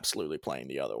 I am absolutely playing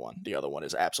the other one. The other one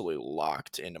is absolutely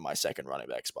locked into my second running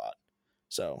back spot.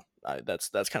 So that's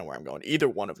kind of where I'm going. Either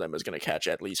one of them is going to catch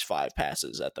at least 5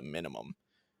 passes at the minimum,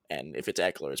 and if it's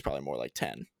Ekeler, it's probably more like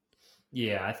 10.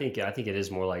 Yeah, I think it is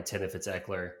more like 10 if it's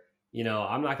Ekeler.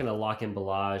 I'm not going to lock in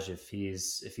Ballage if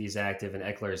he's active and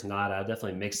Ekeler is not. I'll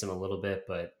definitely mix him a little bit,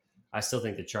 but I still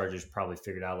think the Chargers probably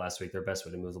figured out last week their best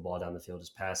way to move the ball down the field is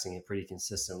passing it pretty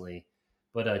consistently.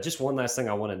 But just one last thing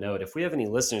I want to note: if we have any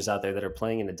listeners out there that are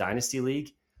playing in a dynasty league,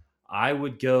 I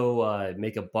would go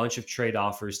make a bunch of trade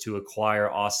offers to acquire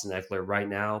Austin Ekeler right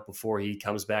now before he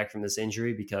comes back from this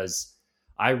injury, because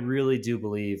I really do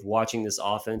believe watching this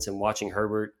offense and watching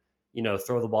Herbert,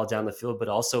 throw the ball down the field, but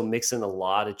also mix in a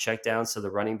lot of checkdowns to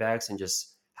the running backs and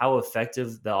just how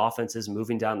effective the offense is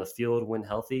moving down the field when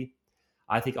healthy.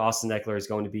 I think Austin Ekeler is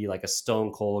going to be like a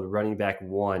stone cold running back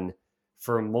one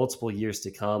for multiple years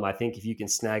to come. I think if you can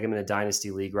snag him in a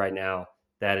dynasty league right now,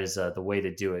 that is the way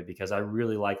to do it, because I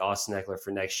really like Austin Ekeler for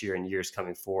next year and years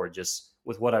coming forward, just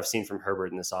with what I've seen from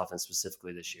Herbert in this offense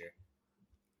specifically this year.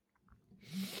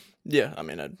 Yeah, I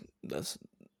mean,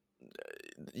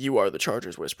 you are the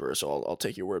Chargers whisperer, so I'll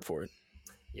take your word for it.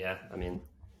 Yeah, I mean,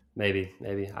 maybe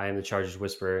I am the Chargers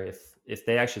whisperer. If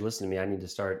they actually listen to me, I need to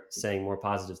start saying more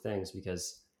positive things,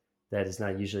 because that does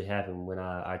not usually happen when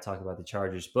I talk about the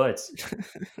Chargers. But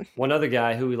one other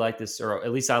guy who we like this, or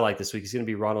at least I like this week, is going to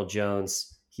be Ronald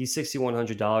Jones. He's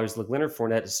 $6,100. Look, Leonard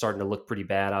Fournette is starting to look pretty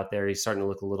bad out there. He's starting to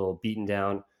look a little beaten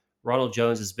down. Ronald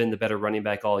Jones has been the better running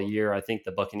back all year. I think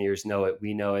the Buccaneers know it.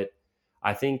 We know it.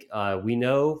 I think we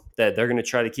know that they're going to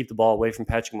try to keep the ball away from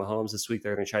Patrick Mahomes this week.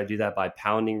 They're going to try to do that by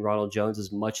pounding Ronald Jones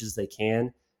as much as they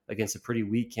can against a pretty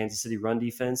weak Kansas City run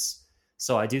defense.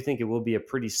 So I do think it will be a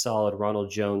pretty solid Ronald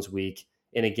Jones week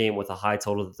in a game with a high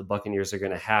total that the Buccaneers are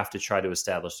going to have to try to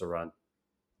establish the run.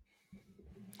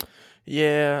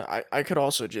 Yeah, I could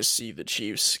also just see the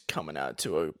Chiefs coming out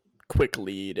to a quick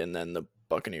lead, and then the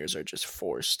Buccaneers are just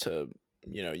forced to,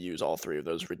 use all 3 of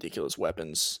those ridiculous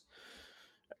weapons.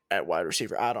 at wide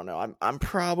receiver. I don't know. I'm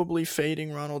probably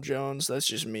fading Ronald Jones. That's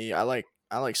just me. I like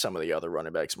some of the other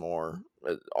running backs more.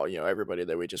 Everybody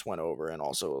that we just went over, and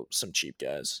also some cheap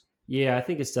guys. Yeah, I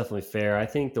think it's definitely fair. I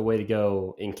think the way to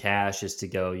go in cash is to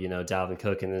go, Dalvin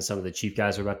Cook and then some of the cheap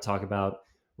guys we're about to talk about.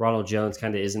 Ronald Jones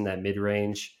kind of is in that mid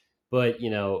range, but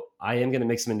I am going to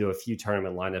mix them into a few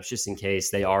tournament lineups just in case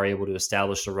they are able to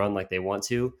establish the run like they want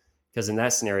to. Because in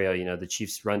that scenario, the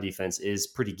Chiefs' run defense is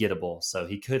pretty gettable, so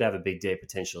he could have a big day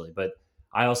potentially. But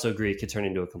I also agree it could turn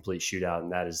into a complete shootout,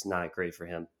 and that is not great for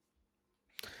him.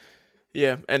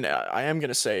 Yeah, and I am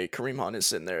gonna say Kareem Hunt is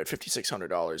sitting there at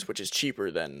 $5,600, which is cheaper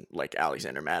than like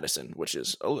Alexander Madison, which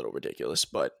is a little ridiculous.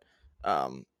 But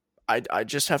I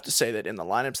just have to say that in the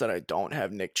lineups that I don't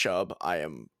have Nick Chubb, I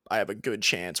have a good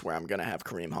chance where I'm gonna have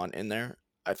Kareem Hunt in there.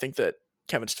 I think that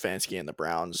Kevin Stefanski and the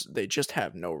Browns, they just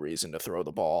have no reason to throw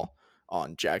the ball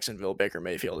on Jacksonville. Baker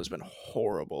Mayfield has been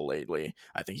horrible lately.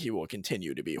 I think he will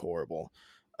continue to be horrible.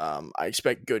 I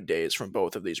expect good days from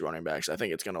both of these running backs. I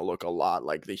think it's going to look a lot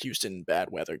like the Houston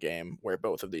bad weather game where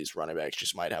both of these running backs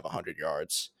just might have 100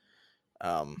 yards.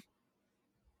 The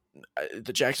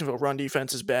Jacksonville run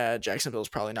defense is bad. Jacksonville's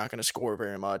probably not going to score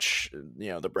very much.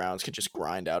 The Browns can just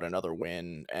grind out another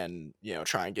win and,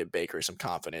 try and give Baker some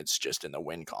confidence just in the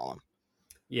win column.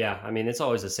 Yeah, I mean, it's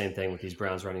always the same thing with these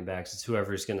Browns running backs. It's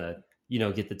whoever's going to,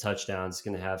 get the touchdowns,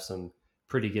 going to have some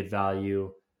pretty good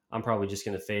value. I'm probably just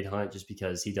going to fade Hunt just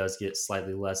because he does get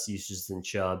slightly less usage than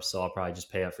Chubb. So I'll probably just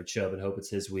pay up for Chubb and hope it's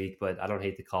his week, but I don't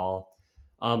hate the call.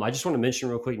 I just want to mention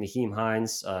real quick, Nyheim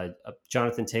Hines.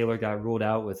 Jonathan Taylor got ruled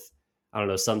out with,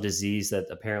 some disease that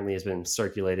apparently has been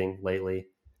circulating lately.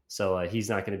 So he's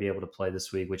not going to be able to play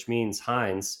this week, which means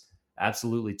Hines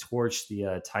absolutely torched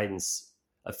the Titans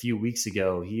a few weeks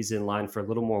ago. He's in line for a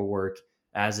little more work,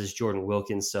 as is Jordan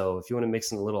Wilkins. So if you want to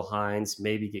mix in a little Hines,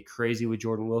 maybe get crazy with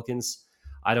Jordan Wilkins,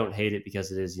 I don't hate it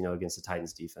because it is, against the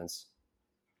Titans defense.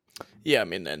 Yeah, I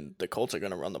mean, and the Colts are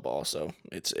going to run the ball, so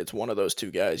it's one of those two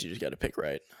guys. You just got to pick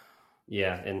right.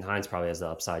 Yeah, and Hines probably has the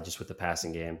upside just with the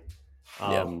passing game.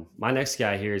 Yeah. My next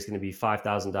guy here is going to be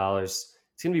 $5,000.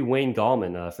 It's going to be Wayne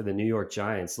Gallman for the New York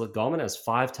Giants. Look, Gallman has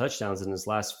 5 touchdowns in his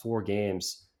last 4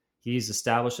 games. He's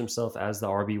established himself as the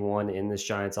RB1 in this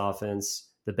Giants offense.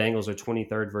 The Bengals are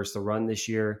 23rd versus the run this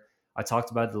year. I talked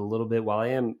about it a little bit. While I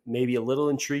am maybe a little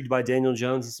intrigued by Daniel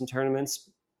Jones in some tournaments,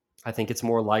 I think it's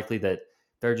more likely that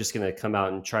they're just going to come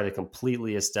out and try to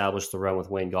completely establish the run with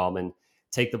Wayne Gallman,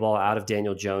 take the ball out of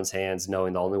Daniel Jones' hands,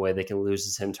 knowing the only way they can lose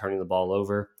is him turning the ball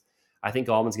over. I think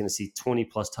Gallman's going to see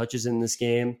 20-plus touches in this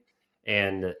game,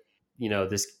 and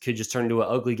this could just turn into an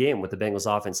ugly game with the Bengals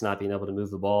offense not being able to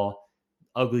move the ball.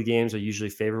 Ugly games are usually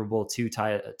favorable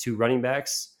to running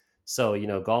backs. So,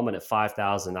 Gallman at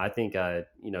 5,000, I think,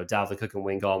 Dalvin Cook and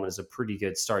Wayne Gallman is a pretty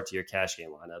good start to your cash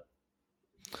game lineup.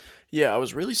 Yeah, I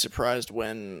was really surprised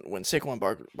when Saquon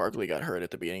Barkley got hurt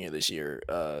at the beginning of this year.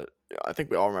 I think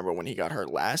we all remember when he got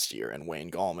hurt last year, and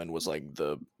Wayne Gallman was like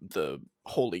the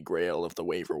holy grail of the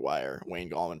waiver wire. Wayne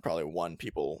Gallman probably won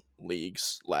people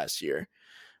leagues last year.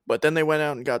 But then they went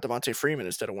out and got Devontae Freeman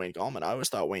instead of Wayne Gallman. I always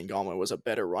thought Wayne Gallman was a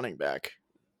better running back.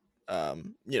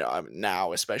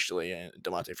 Now especially, and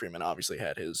Devontae Freeman obviously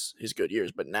had his good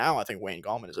years, but now I think Wayne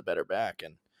Gallman is a better back,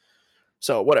 and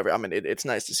so whatever. I mean, it's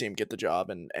nice to see him get the job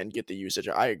and get the usage.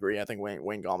 I agree. I think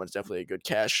Wayne Gallman is definitely a good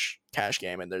cash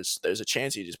game, and there's a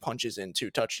chance he just punches in 2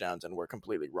 touchdowns, and we're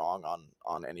completely wrong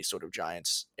on any sort of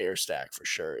Giants air stack for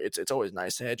sure. It's always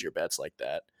nice to hedge your bets like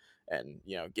that, and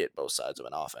get both sides of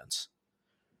an offense.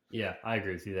 Yeah, I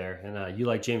agree with you there. And you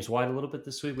like James White a little bit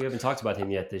this week? We haven't talked about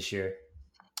him yet this year.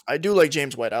 I do like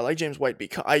James White. I like James White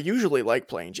because I usually like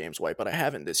playing James White, but I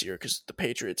haven't this year because the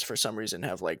Patriots, for some reason,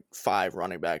 have like 5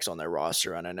 running backs on their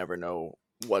roster, and I never know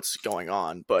what's going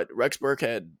on. But Rex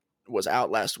Burkhead was out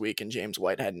last week, and James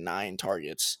White had 9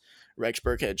 targets. Rex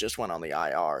Burkhead just went on the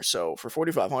IR. So for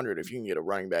 $4,500, if you can get a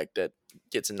running back that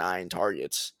gets 9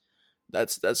 targets,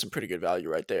 that's some pretty good value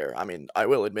right there. I mean, I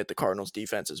will admit the Cardinals'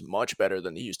 defense is much better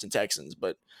than the Houston Texans,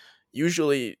 but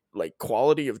usually, like,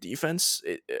 quality of defense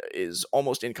is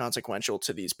almost inconsequential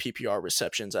to these PPR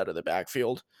receptions out of the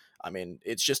backfield. I mean,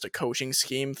 it's just a coaching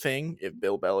scheme thing. If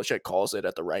Bill Belichick calls it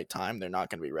at the right time, they're not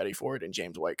going to be ready for it, and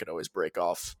James White could always break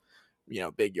off,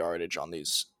 big yardage on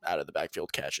these out of the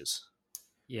backfield catches.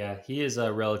 Yeah, he is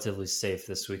relatively safe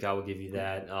this week. I will give you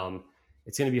that.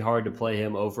 It's going to be hard to play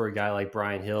him over a guy like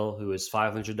Brian Hill, who is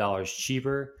 $500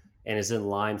 cheaper and is in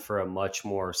line for a much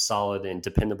more solid and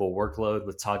dependable workload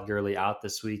with Todd Gurley out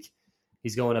this week.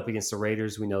 He's going up against the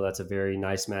Raiders. We know that's a very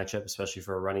nice matchup, especially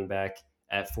for a running back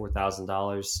at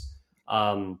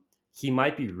 $4,000. He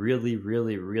might be really,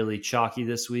 really, really chalky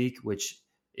this week, which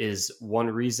is one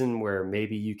reason where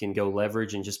maybe you can go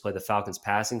leverage and just play the Falcons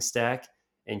passing stack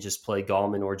and just play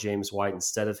Gallman or James White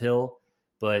instead of Hill.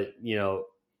 But,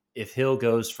 if Hill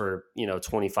goes for,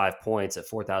 25 points at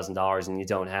 $4,000 and you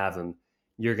don't have him,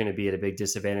 you're going to be at a big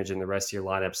disadvantage in the rest of your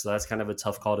lineup. So that's kind of a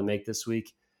tough call to make this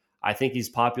week. I think he's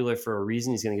popular for a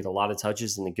reason. He's going to get a lot of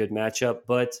touches in a good matchup,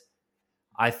 but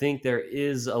I think there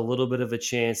is a little bit of a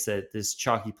chance that this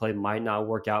chalky play might not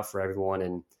work out for everyone,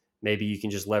 and maybe you can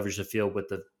just leverage the field with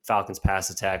the Falcons pass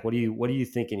attack. What are you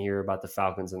thinking here about the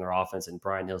Falcons and their offense and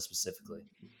Brian Hill specifically?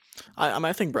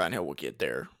 I think Brian Hill will get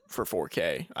there for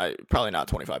 4K. Probably not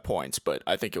 25 points, but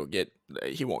I think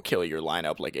he won't kill your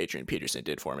lineup like Adrian Peterson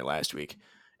did for me last week.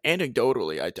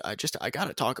 Anecdotally, I got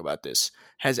to talk about this.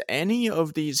 Has any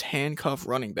of these handcuff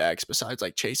running backs, besides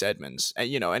like Chase Edmonds,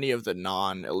 and any of the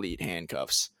non-elite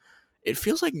handcuffs, it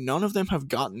feels like none of them have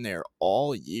gotten there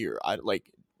all year.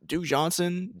 Duke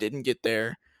Johnson didn't get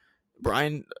there.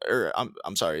 I'm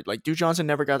sorry, like Duke Johnson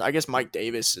never got. I guess Mike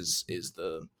Davis is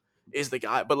the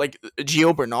guy, but like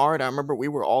Gio Bernard, I remember we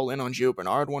were all in on Gio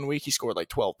Bernard one week. He scored like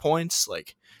 12 points.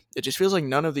 Like it just feels like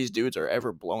none of these dudes are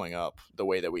ever blowing up the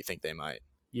way that we think they might.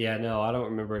 Yeah, no, I don't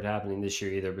remember it happening this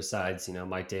year either. Besides,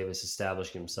 Mike Davis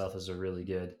establishing himself as a really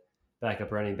good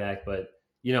backup running back. But,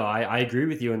 I agree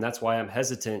with you. And that's why I'm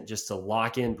hesitant just to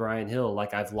lock in Brian Hill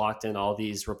like I've locked in all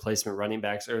these replacement running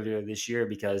backs earlier this year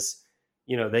because,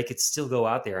 they could still go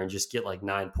out there and just get like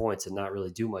 9 points and not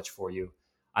really do much for you.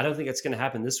 I don't think it's going to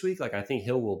happen this week. Like, I think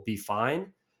Hill will be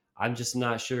fine. I'm just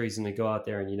not sure he's going to go out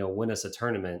there and, win us a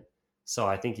tournament. So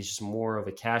I think he's just more of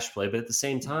a cash play. But at the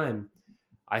same time,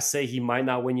 I say he might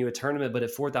not win you a tournament, but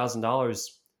at $4,000,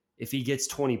 if he gets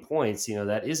 20 points,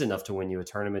 that is enough to win you a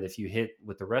tournament if you hit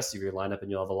with the rest of your lineup and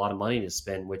you'll have a lot of money to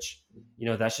spend, which,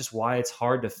 that's just why it's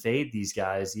hard to fade these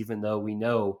guys, even though we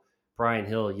know Brian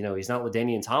Hill, he's not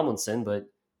LaDainian Tomlinson, but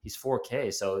he's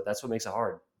 4K. So that's what makes it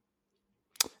hard.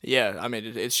 Yeah, I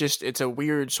mean, it's a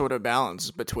weird sort of balance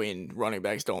between running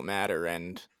backs don't matter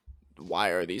and why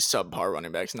are these subpar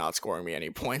running backs not scoring me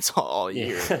any points all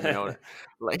year?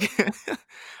 Like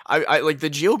I like the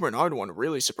Gio Bernard one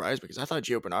really surprised me because I thought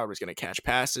Gio Bernard was going to catch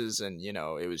passes and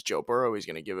it was Joe Burrow. He's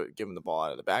going to give him the ball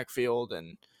out of the backfield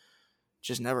and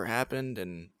just never happened.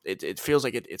 And it feels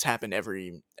like it's happened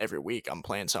every week. I'm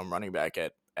playing some running back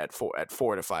at 4 to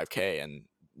 5K and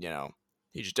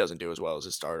he just doesn't do as well as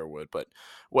his starter would, but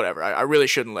whatever. I really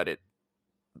shouldn't let it.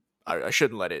 I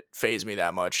shouldn't let it phase me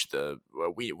that much.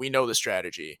 We know the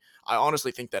strategy. I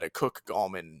honestly think that a Cook,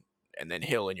 Gallman, and then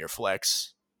Hill in your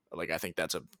flex, like I think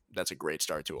that's a great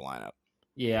start to a lineup.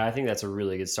 Yeah, I think that's a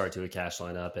really good start to a cash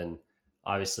lineup, and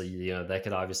obviously, that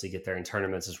could obviously get there in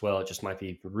tournaments as well. It just might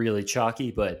be really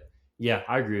chalky, but yeah,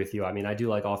 I agree with you. I mean, I do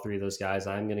like all three of those guys.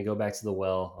 I'm going to go back to the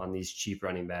well on these cheap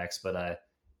running backs, but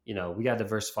we got to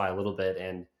diversify a little bit.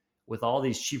 And with all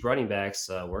these cheap running backs,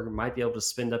 we might be able to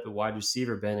spend up at wide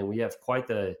receiver, Ben, and we have quite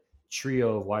the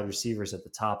trio of wide receivers at the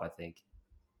top, I think.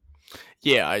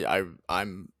 Yeah,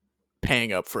 I'm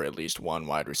paying up for at least one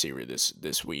wide receiver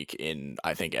this week in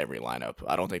I think every lineup.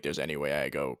 I don't think there's any way I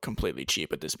go completely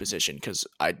cheap at this position because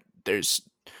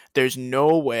there's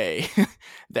no way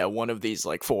that one of these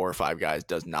like 4 or 5 guys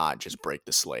does not just break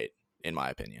the slate, in my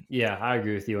opinion. Yeah, I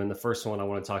agree with you. And the first one I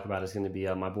want to talk about is going to be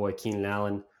my boy Keenan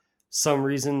Allen. Some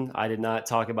reason I did not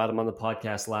talk about him on the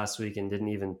podcast last week and didn't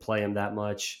even play him that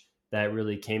much. That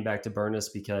really came back to burn us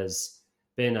because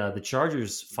the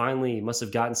Chargers finally must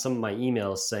have gotten some of my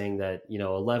emails saying that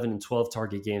 11 and 12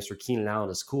 target games for Keenan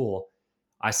Allen is cool.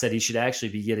 I said he should actually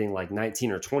be getting like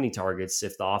 19 or 20 targets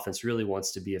if the offense really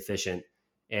wants to be efficient.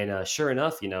 And sure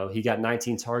enough, he got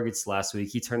 19 targets last week.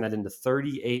 He turned that into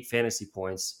 38 fantasy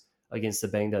points against the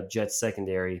banged up Jets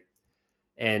secondary.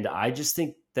 And I just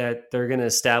think that they're going to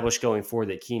establish going forward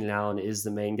that Keenan Allen is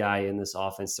the main guy in this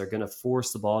offense. They're going to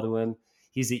force the ball to him.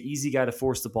 He's an easy guy to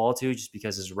force the ball to just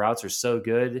because his routes are so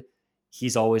good.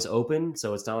 He's always open.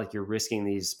 So it's not like you're risking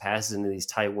these passes into these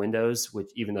tight windows, which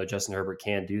even though Justin Herbert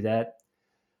can do that.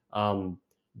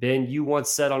 Ben, you once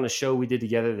said on a show we did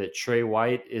together that Trey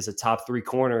White is a top 3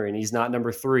 corner and he's not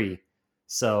number 3.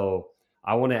 So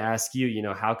I want to ask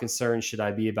you, how concerned should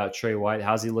I be about Trey White?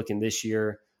 How's he looking this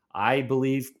year? I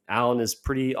believe Allen is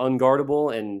pretty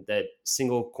unguardable and that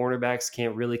single cornerbacks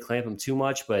can't really clamp him too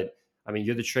much. But, I mean,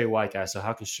 you're the Trey White guy, so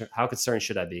how concerned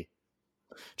should I be?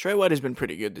 Trey White has been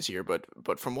pretty good this year, but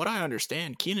from what I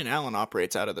understand, Keenan Allen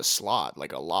operates out of the slot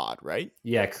like a lot, right?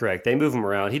 Yeah, correct. They move him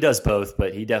around. He does both,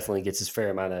 but he definitely gets his fair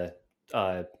amount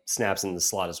of snaps in the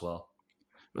slot as well.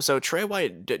 So Trey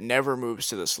White never moves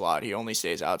to the slot. He only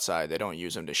stays outside. They don't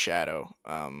use him to shadow.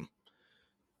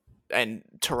 And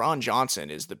Taron Johnson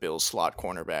is the Bills' slot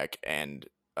cornerback, and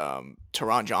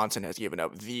Teron Johnson has given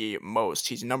up the most.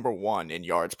 He's number 1 in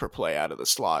yards per play out of the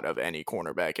slot of any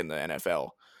cornerback in the NFL.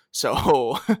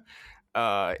 So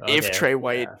if Trey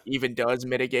White even does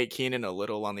mitigate Keenan a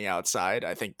little on the outside,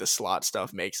 I think the slot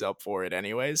stuff makes up for it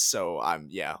anyways. So I'm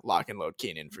lock and load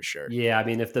Keenan for sure. Yeah, I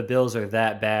mean, if the Bills are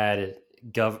that bad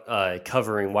at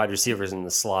covering wide receivers in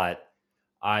the slot,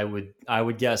 I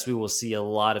would guess we will see a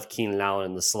lot of Keenan Allen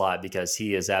in the slot because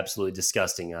he is absolutely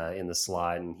disgusting in the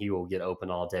slot, and he will get open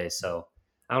all day. So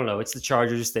I don't know. It's the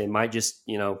Chargers. They might just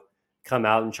come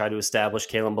out and try to establish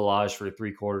Kalen Ballage for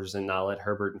 3 quarters and not let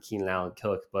Herbert and Keenan Allen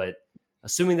cook. But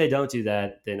assuming they don't do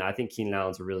that, then I think Keenan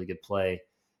Allen's a really good play.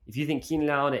 If you think Keenan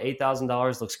Allen at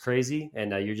 $8,000 looks crazy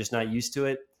and you're just not used to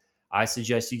it, I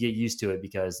suggest you get used to it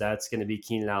because that's going to be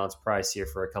Keenan Allen's price here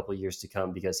for a couple of years to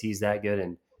come because he's that good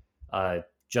and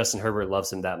Justin Herbert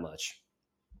loves him that much.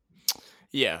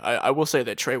 Yeah, I will say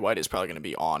that Trey White is probably going to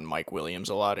be on Mike Williams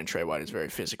a lot, and Trey White is very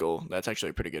physical. That's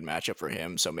actually a pretty good matchup for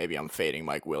him, so maybe I'm fading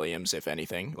Mike Williams, if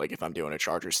anything. Like, if I'm doing a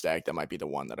Charger stack, that might be the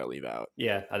one that I leave out.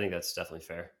 Yeah, I think that's definitely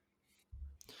fair.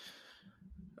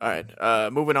 All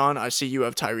right, moving on. I see you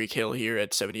have Tyreek Hill here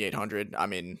at 7,800. I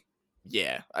mean,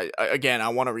 yeah, I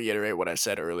want to reiterate what I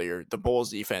said earlier. The Bulls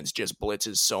defense just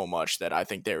blitzes so much that I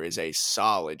think there is a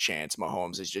solid chance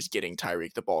Mahomes is just getting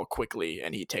Tyreek the ball quickly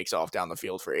and he takes off down the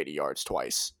field for 80 yards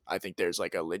twice. I think there's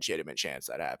like a legitimate chance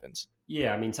that happens.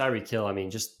 Yeah, I mean, Tyreek Hill, I mean,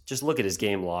 just look at his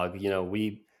game log.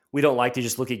 We don't like to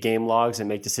just look at game logs and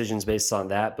make decisions based on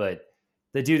that, but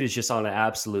the dude is just on an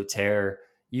absolute tear.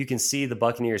 You can see the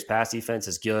Buccaneers pass defense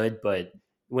is good, but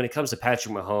when it comes to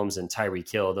Patrick Mahomes and Tyreek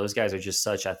Hill, those guys are just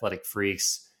such athletic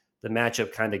freaks. The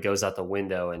matchup kind of goes out the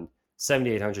window, and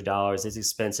 $7,800 is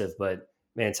expensive, but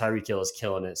man, Tyreek Hill is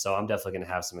killing it. So I'm definitely going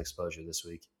to have some exposure this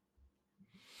week.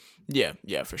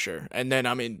 Yeah, for sure. And then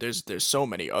I mean, there's so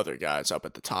many other guys up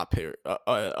at the top here. You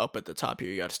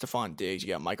got Stephon Diggs, you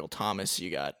got Michael Thomas,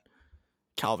 you got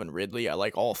Calvin Ridley. I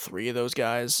like all 3 of those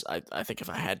guys. I think if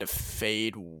I had to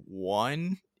fade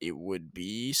one, it would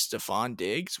be Stephon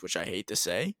Diggs, which I hate to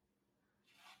say.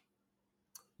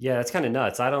 Yeah, that's kind of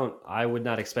nuts. I would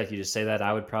not expect you to say that.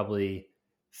 I would probably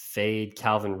fade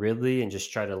Calvin Ridley and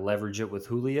just try to leverage it with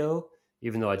Julio,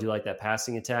 even though I do like that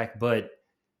passing attack. But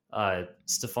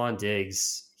Stephon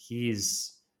Diggs,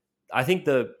 I think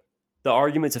the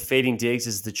argument to fading Diggs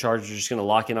is the Chargers are just going to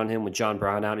lock in on him with John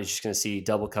Brown out. He's just going to see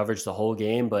double coverage the whole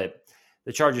game. But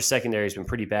the Chargers secondary has been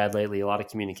pretty bad lately, a lot of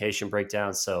communication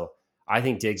breakdowns. So I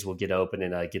think Diggs will get open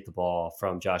and get the ball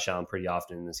from Josh Allen pretty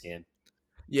often in this game.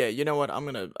 Yeah, you know what? I'm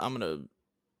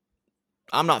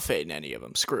not fading any of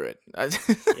them. Screw it.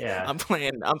 Yeah, I'm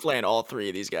playing all 3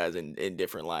 of these guys in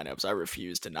different lineups. I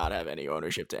refuse to not have any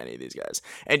ownership to any of these guys.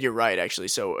 And you're right, actually.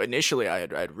 So initially, I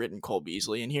had written Cole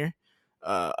Beasley in here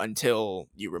until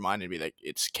you reminded me that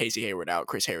it's Casey Hayward out,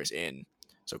 Chris Harris in.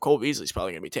 So Cole Beasley's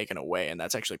probably going to be taken away, and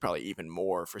that's actually probably even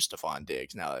more for Stephon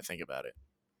Diggs now that I think about it.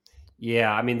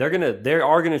 Yeah, I mean, they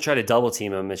are gonna try to double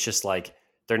team him. It's just like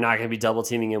they're not going to be double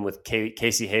teaming him with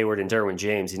Casey Hayward and Derwin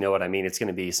James. You know what I mean? It's going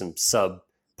to be some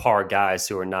subpar guys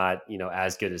who are not,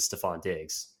 as good as Stephon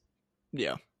Diggs.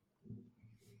 Yeah.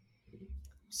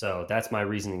 So that's my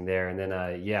reasoning there. And then,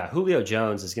 Julio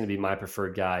Jones is going to be my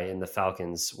preferred guy in the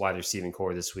Falcons wide receiving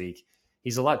core this week.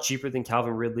 He's a lot cheaper than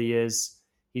Calvin Ridley is.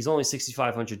 He's only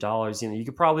 $6,500. You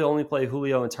could probably only play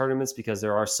Julio in tournaments because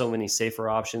there are so many safer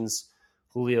options.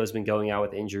 Julio has been going out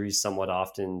with injuries somewhat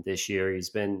often this year. He's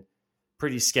been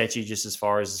pretty sketchy just as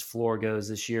far as his floor goes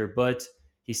this year, but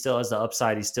he still has the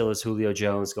upside. He still is Julio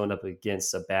Jones going up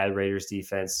against a bad Raiders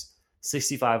defense,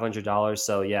 $6,500.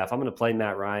 So yeah, if I'm going to play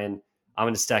Matt Ryan, I'm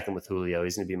going to stack him with Julio.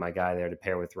 He's going to be my guy there to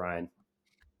pair with Ryan.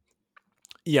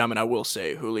 Yeah, I mean, I will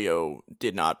say Julio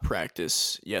did not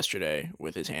practice yesterday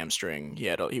with his hamstring.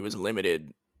 He was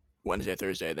limited Wednesday,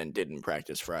 Thursday, then didn't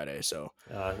practice Friday. So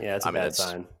it's a bad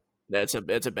sign. That's a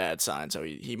bad sign. So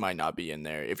he might not be in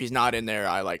there. If he's not in there,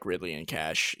 I like Ridley and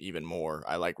Cash even more.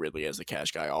 I like Ridley as the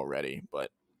cash guy already, but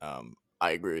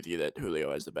I agree with you that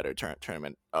Julio has the better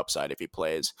tournament upside if he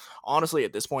plays. Honestly,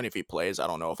 at this point, if he plays, I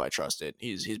don't know if I trust it.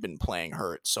 He's been playing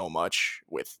hurt so much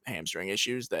with hamstring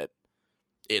issues that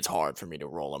it's hard for me to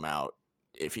roll him out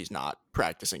if he's not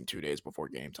practicing 2 days before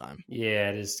game time. Yeah,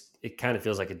 it is. It kind of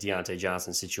feels like a Deontay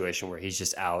Johnson situation where he's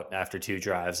just out after 2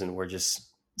 drives and we're just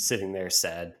sitting there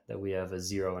sad that we have a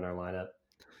 0 in our lineup.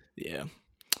 Yeah.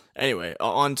 Anyway,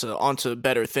 on to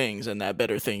better things, and that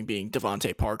better thing being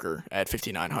Devontae Parker at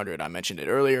 5,900. I mentioned it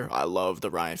earlier. I love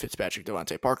the Ryan Fitzpatrick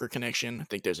Devontae Parker connection. I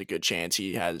think there's a good chance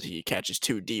he catches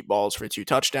 2 deep balls for 2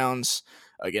 touchdowns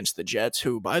against the Jets,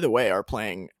 who, by the way, are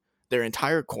playing their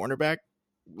entire cornerback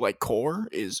core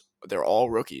they're all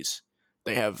rookies.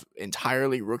 They have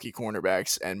entirely rookie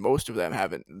cornerbacks, and most of them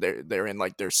haven't. They're in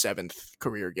like their 7th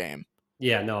career game.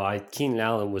 Yeah, no, Keenan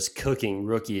Allen was cooking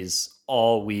rookies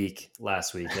all week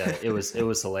last week. It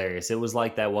was hilarious. It was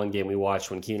like that one game we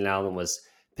watched when Keenan Allen was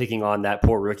picking on that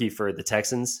poor rookie for the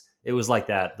Texans. It was like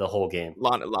that the whole game.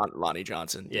 Lonnie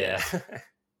Johnson. Yeah.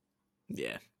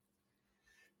 Yeah.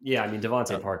 Yeah, I mean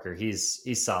Devontae Parker, he's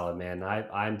solid, man.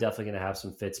 I'm definitely gonna have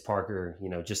some Fitz Parker,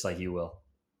 just like you will.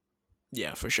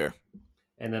 Yeah, for sure.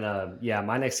 And then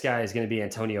my next guy is gonna be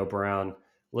Antonio Brown.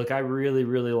 Look, I really,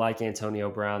 really like Antonio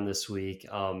Brown this week.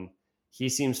 He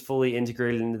seems fully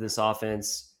integrated into this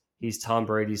offense. He's Tom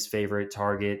Brady's favorite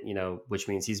target, which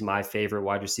means he's my favorite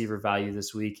wide receiver value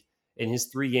this week. In his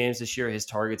 3 games this year, his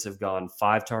targets have gone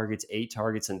 5 targets, 8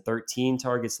 targets, and 13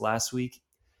 targets last week.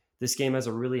 This game has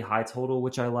a really high total,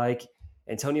 which I like.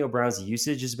 Antonio Brown's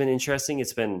usage has been interesting.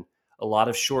 It's been a lot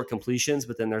of short completions,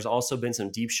 but then there's also been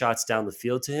some deep shots down the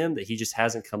field to him that he just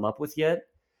hasn't come up with yet.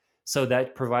 So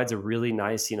that provides a really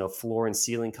nice, floor and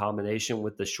ceiling combination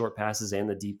with the short passes and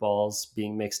the deep balls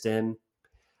being mixed in.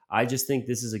 I just think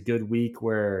this is a good week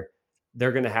where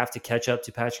they're going to have to catch up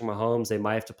to Patrick Mahomes. They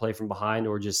might have to play from behind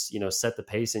or just, set the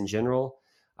pace in general.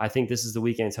 I think this is the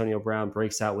week Antonio Brown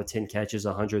breaks out with 10 catches,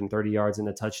 130 yards, and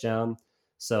a touchdown.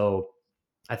 So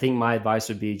I think my advice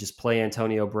would be just play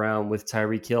Antonio Brown with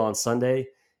Tyreek Hill on Sunday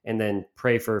and then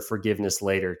pray for forgiveness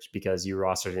later because you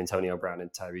rostered Antonio Brown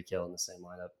and Tyreek Hill in the same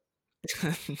lineup.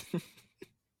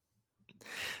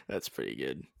 That's pretty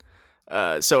good.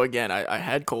 So again, I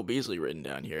had Cole Beasley written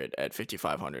down here at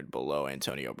 5,500 below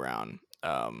Antonio Brown.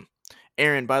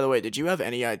 Aaron, by the way, did you have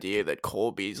any idea that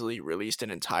Cole Beasley released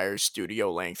an entire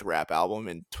studio-length rap album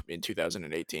in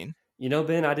 2018?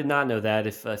 Ben, I did not know that.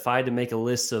 If I had to make a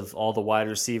list of all the wide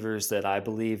receivers that I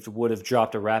believed would have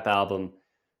dropped a rap album,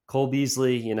 Cole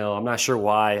Beasley, I'm not sure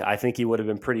why. I think he would have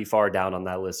been pretty far down on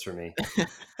that list for me.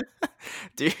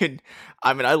 Dude,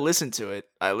 I mean, I listened to it.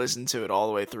 All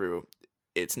the way through.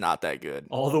 It's not that good.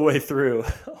 All the way through.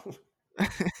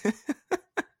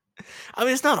 I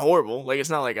mean, it's not horrible. Like, it's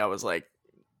not like I was like,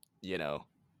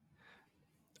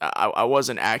 I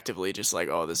wasn't actively just like,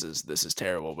 oh, this is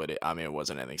terrible, but it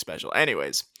wasn't anything special.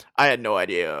 Anyways, I had no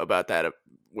idea about that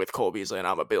with Cole Beasley, and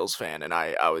I'm a Bills fan, and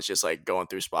I was just like going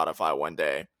through Spotify one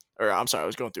day, or I'm sorry, I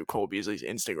was going through Cole Beasley's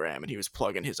Instagram, and he was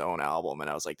plugging his own album, and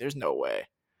I was like, there's no way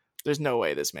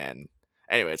this man.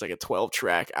 Anyway, it's like a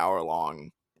 12-track,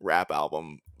 hour-long rap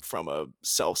album from a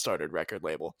self-started record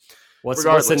label. What's the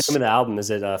name of the album? Is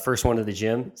it First One to the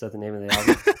Gym? Is that the name of the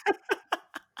album?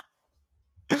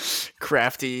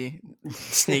 Crafty,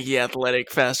 sneaky,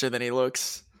 athletic, faster than he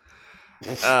looks.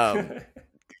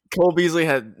 Cole Beasley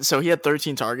had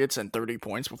 13 targets and 30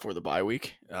 points before the bye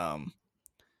week.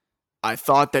 I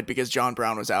thought that because John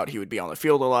Brown was out, he would be on the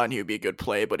field a lot and he would be a good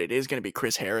play, but it is going to be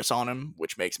Chris Harris on him,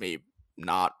 which makes me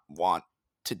not want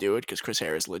to do it because Chris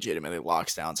Harris legitimately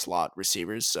locks down slot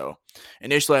receivers. So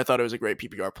initially I thought it was a great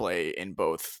PPR play in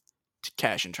both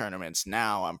cash and tournaments.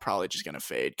 Now I'm probably just going to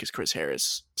fade because Chris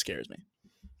Harris scares me.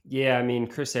 Yeah, I mean,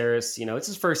 Chris Harris, it's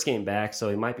his first game back, so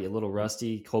he might be a little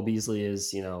rusty. Cole Beasley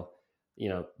is,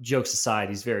 jokes aside,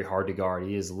 he's very hard to guard.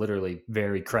 He is literally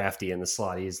very crafty in the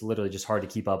slot. He's literally just hard to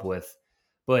keep up with.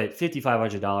 But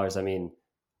 $5,500, I mean,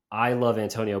 I love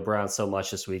Antonio Brown so much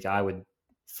this week. I would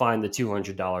find the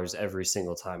 $200 every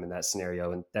single time in that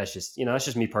scenario. And that's just, that's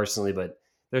just me personally, but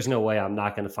there's no way I'm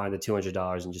not going to find the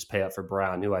 $200 and just pay up for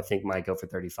Brown, who I think might go for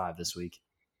 35 this week.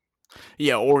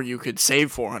 Yeah, or you could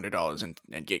save $400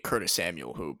 and get Curtis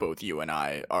Samuel, who both you and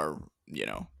I are,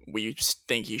 we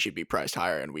think he should be priced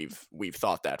higher, and we've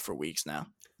thought that for weeks now.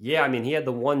 Yeah, I mean, he had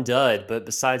the one dud, but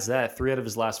besides that, 3 out of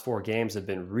his last 4 games have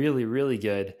been really, really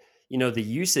good. The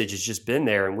usage has just been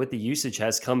there, and with the usage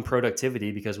has come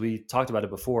productivity because we talked about it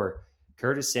before.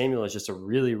 Curtis Samuel is just a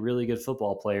really, really good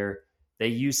football player. They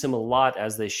use him a lot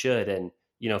as they should, and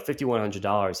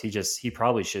 $5,100, he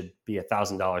probably should be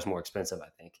 $1,000 more expensive, I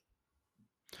think.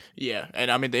 Yeah,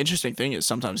 and I mean the interesting thing is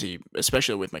sometimes he,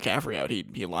 especially with McCaffrey out,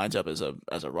 he lines up as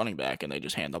a running back and they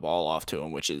just hand the ball off to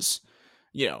him, which is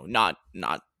not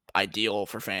ideal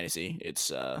for fantasy.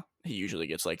 It's he usually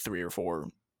gets like 3 or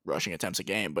 4 rushing attempts a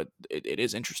game, but it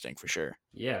is interesting for sure.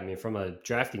 Yeah, I mean from a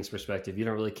DraftKings perspective, you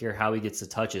don't really care how he gets the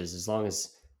touches as long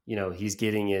as he's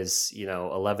getting his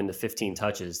 11 to 15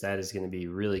 touches. That is going to be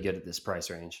really good at this price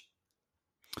range.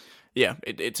 Yeah,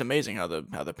 it's amazing how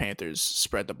the Panthers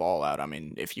spread the ball out. I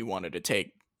mean, if you wanted to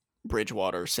take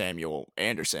Bridgewater, Samuel,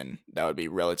 Anderson, that would be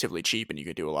relatively cheap, and you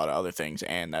could do a lot of other things.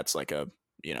 And that's like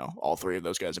all 3 of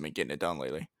those guys have been getting it done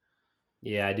lately.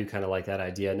 Yeah, I do kind of like that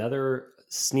idea. Another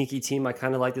sneaky team I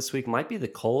kind of like this week might be the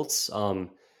Colts.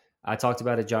 I talked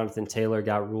about it. Jonathan Taylor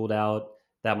got ruled out.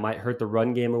 That might hurt the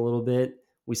run game a little bit.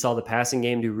 We saw the passing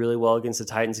game do really well against the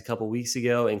Titans a couple weeks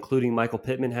ago, including Michael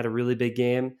Pittman had a really big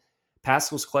game.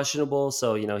 Pascal's questionable,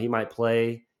 so he might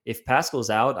play. If Pascal's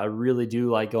out, I really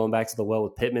do like going back to the well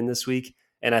with Pittman this week,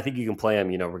 and I think you can play him,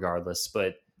 regardless.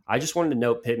 But I just wanted to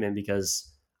note Pittman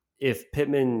because if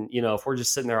Pittman, if we're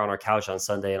just sitting there on our couch on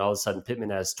Sunday and all of a sudden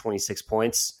Pittman has 26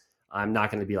 points, I'm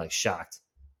not going to be shocked.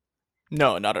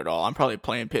 No, not at all. I'm probably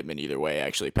playing Pittman either way,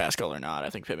 actually, Pascal or not. I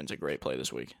think Pittman's a great play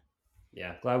this week.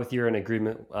 Yeah, glad you're in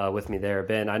agreement with me there,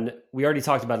 Ben. We already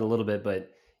talked about it a little bit, but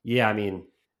yeah, I mean,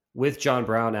 with John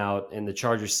Brown out and the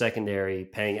Chargers secondary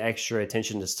paying extra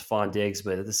attention to Stephon Diggs,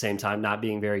 but at the same time not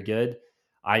being very good,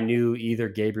 I knew either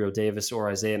Gabriel Davis or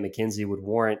Isaiah McKenzie would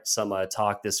warrant some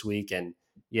talk this week. And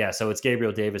yeah, so it's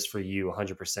Gabriel Davis for you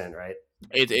 100%, right?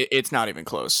 It's not even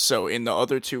close. So in the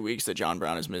other 2 weeks that John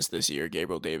Brown has missed this year,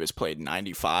 Gabriel Davis played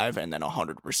 95 and then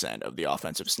 100% of the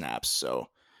offensive snaps. So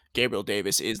Gabriel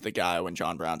Davis is the guy when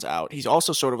John Brown's out. He's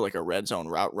also sort of like a red zone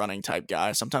route running type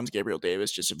guy. Sometimes Gabriel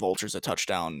Davis just vultures a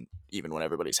touchdown even when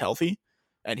everybody's healthy,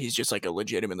 and he's just like a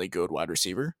legitimately good wide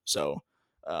receiver. So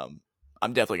I'm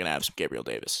definitely going to have some Gabriel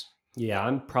Davis. Yeah,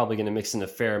 I'm probably going to mix in a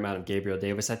fair amount of Gabriel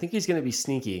Davis. I think he's going to be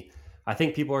sneaky. I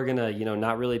think people are going to,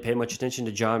 not really pay much attention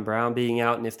to John Brown being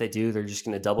out. And if they do, they're just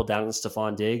going to double down on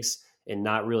Stephon Diggs and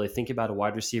not really think about a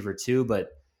wide receiver too. But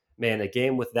man, a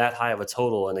game with that high of a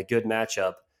total and a good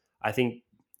matchup, I think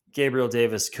Gabriel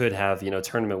Davis could have,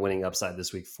 tournament winning upside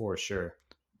this week for sure.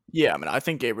 Yeah, I mean, I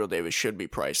think Gabriel Davis should be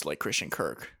priced like Christian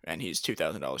Kirk, and he's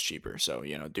 $2,000 cheaper. So,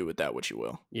 do with that what you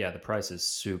will. Yeah, the price is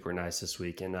super nice this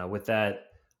week. And with that,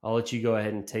 I'll let you go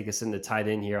ahead and take us into tight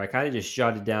end here. I kind of just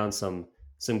jotted down some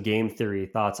game theory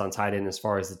thoughts on tight end as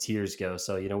far as the tiers go.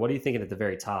 So, what are you thinking at the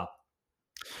very top?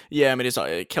 Yeah, I mean, it's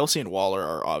Kelce and Waller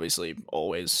are obviously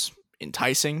always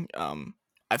enticing.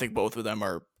 I think both of them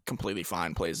are completely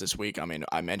fine plays this week. I mean,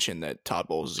 I mentioned that Todd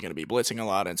Bowles is going to be blitzing a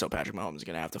lot, and so Patrick Mahomes is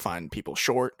going to have to find people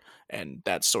short, and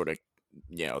that's sort of,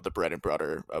 the bread and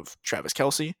butter of Travis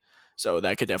Kelce. So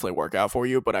that could definitely work out for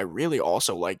you, but I really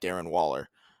also like Darren Waller.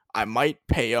 I might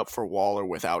pay up for Waller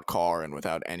without Carr and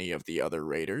without any of the other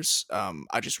Raiders.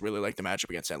 I just really like the matchup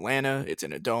against Atlanta. It's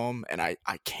in a dome, and I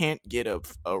can't get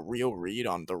a real read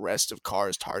on the rest of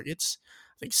Carr's targets.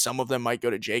 I think some of them might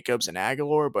go to Jacobs and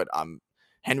Aguilar, but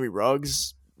Henry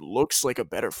Ruggs looks like a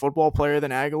better football player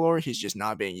than Aguilar. He's just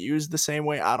not being used the same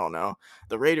way. I don't know.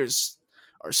 The Raiders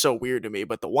are so weird to me,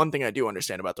 but the one thing I do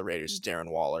understand about the Raiders is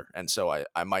Darren Waller, and so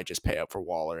I might just pay up for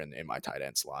Waller in my tight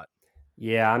end slot.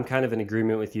 Yeah, I'm kind of in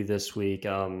agreement with you this week.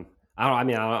 I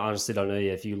honestly don't know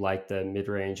if you like the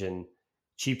mid-range and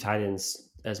cheap tight ends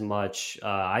as much.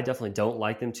 I definitely don't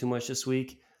like them too much this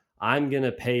week. I'm going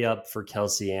to pay up for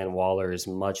Kelce and Waller as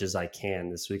much as I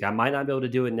can this week. I might not be able to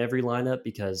do it in every lineup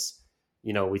because,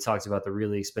 we talked about the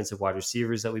really expensive wide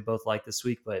receivers that we both like this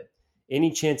week, but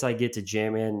any chance I get to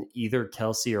jam in either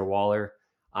Kelce or Waller,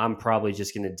 I'm probably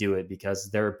just going to do it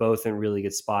because they're both in really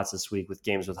good spots this week with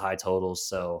games with high totals.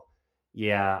 So,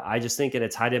 yeah, I just think in a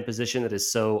tight end position that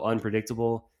is so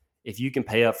unpredictable, if you can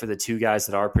pay up for the two guys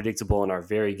that are predictable and are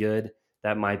very good,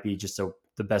 that might be just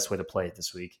the best way to play it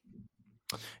this week.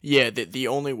 Yeah, the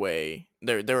only way,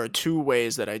 there are two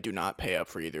ways that I do not pay up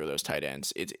for either of those tight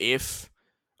ends. It's if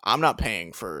I'm not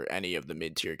paying for any of the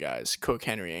mid-tier guys, Cook,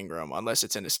 Henry, Ingram, unless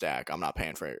it's in a stack, I'm not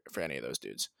paying for any of those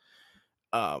dudes.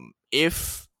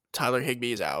 If Tyler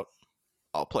Higbee is out,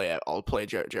 I'll play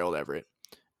Gerald Everett.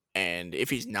 And if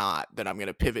he's not, then I'm going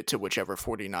to pivot to whichever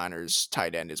 49ers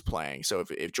tight end is playing. So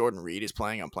if Jordan Reed is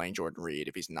playing, I'm playing Jordan Reed.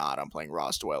 If he's not, I'm playing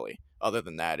Ross Dwelley. Other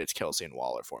than that, it's Kelce and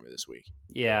Waller for me this week.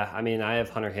 Yeah, I mean, I have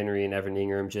Hunter Henry and Evan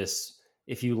Ingram. Just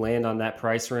if you land on that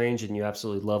price range and you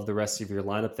absolutely love the rest of your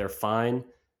lineup, they're fine,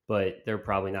 but they're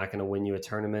probably not going to win you a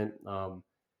tournament.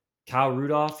 Kyle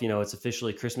Rudolph, it's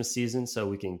officially Christmas season, so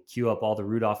we can queue up all the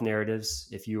Rudolph narratives.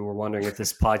 If you were wondering if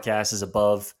this podcast is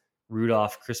above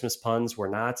Rudolph Christmas puns, we're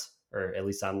not, or at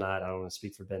least I'm not. I don't want to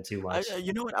speak for Ben too much.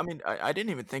 You know what? I mean, I didn't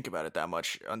even think about it that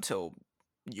much until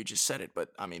you just said it. But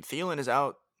I mean, Thielen is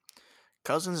out.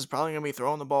 Cousins is probably going to be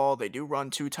throwing the ball. They do run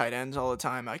two tight ends all the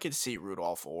time. I could see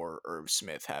Rudolph or Irv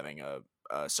Smith having a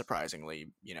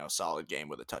surprisingly, solid game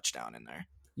with a touchdown in there.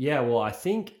 Yeah, well, I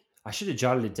think I should have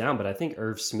jotted it down, but I think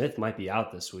Irv Smith might be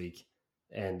out this week.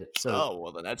 And so,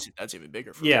 well, then that's even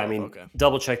bigger for yeah, Rudolph. I mean, okay.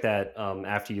 Double check that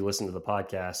after you listen to the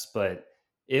podcast. But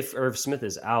if Irv Smith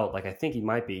is out, I think he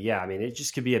might be, yeah, I mean, it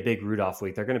just could be a big Rudolph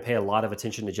week. They're going to pay a lot of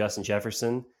attention to Justin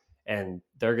Jefferson, and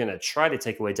they're going to try to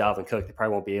take away Dalvin Cook. They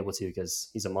probably won't be able to because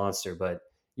he's a monster. But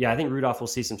yeah, I think Rudolph will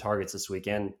see some targets this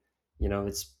weekend.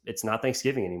 It's not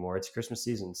Thanksgiving anymore. It's Christmas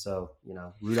season. So,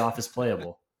 Rudolph is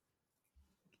playable.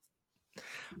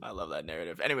 I love that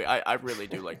narrative. Anyway, I really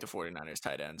do like the 49ers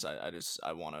tight ends.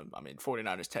 I want to, I mean,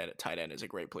 49ers tight end is a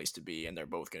great place to be, and they're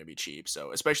both going to be cheap.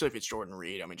 So, especially if it's Jordan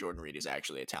Reed. I mean, Jordan Reed is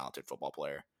actually a talented football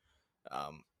player.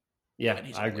 Yeah, And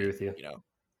he's I agree only, with you.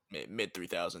 Mid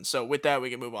 3,000. So, with that, we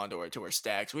can move on to our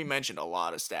stacks. We mentioned a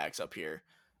lot of stacks up here.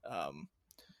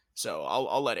 So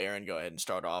I'll let Aaron go ahead and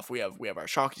start off. We have our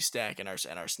chalky stack and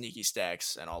our sneaky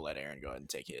stacks, and I'll let Aaron go ahead and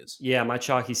take his. Yeah, my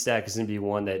chalky stack is going to be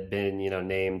one that been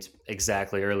named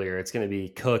exactly earlier. It's going to be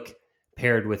Cook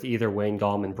paired with either Wayne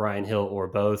Gallman, Brian Hill, or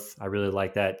both. I really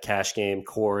like that cash game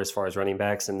core as far as running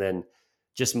backs, and then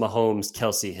just Mahomes,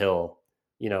 Kelsey, Hill.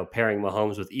 Pairing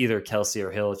Mahomes with either Kelsey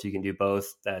or Hill, if you can do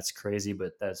both, that's crazy,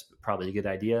 but that's probably a good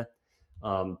idea.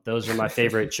 Those are my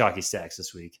favorite chalky stacks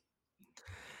this week.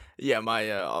 Yeah,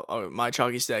 my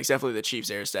chalky stack is definitely the Chiefs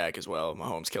air stack as well.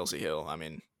 Mahomes, Kelsey, Hill. I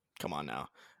mean, come on now.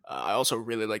 I also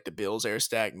really like the Bills air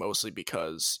stack, mostly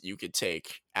because you could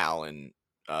take Allen,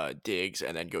 Diggs,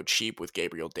 and then go cheap with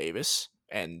Gabriel Davis,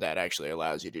 and that actually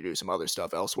allows you to do some other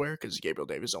stuff elsewhere because Gabriel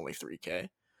Davis is only $3K.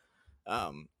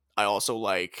 I also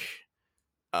like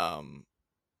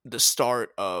the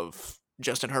start of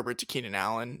Justin Herbert to Keenan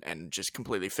Allen and just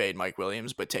completely fade Mike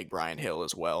Williams, but take Brian Hill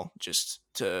as well, just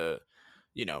to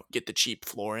get the cheap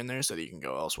floor in there so that you can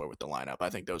go elsewhere with the lineup. I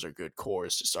think those are good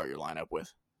cores to start your lineup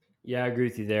with. Yeah, I agree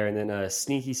with you there. And then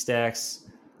sneaky stacks.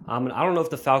 I don't know if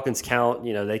the Falcons count.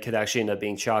 They could actually end up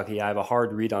being chalky. I have a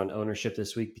hard read on ownership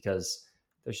this week because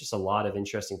there's just a lot of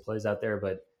interesting plays out there.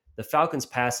 But the Falcons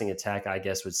passing attack, I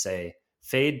guess, would say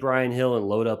fade Brian Hill and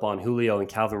load up on Julio and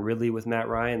Calvin Ridley with Matt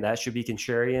Ryan. That should be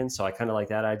contrarian. So I kind of like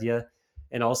that idea.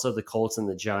 And also the Colts and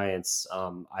the Giants,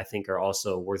 I think, are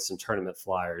also worth some tournament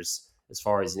flyers as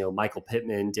far as, Michael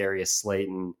Pittman, Darius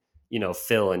Slayton,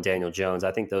 Phil and Daniel Jones.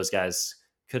 I think those guys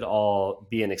could all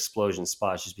be an explosion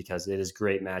spot just because it is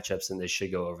great matchups and they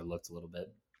should go overlooked a little bit.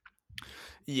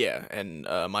 Yeah, and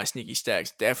my sneaky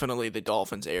stacks, definitely the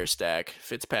Dolphins air stack,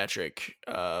 Fitzpatrick,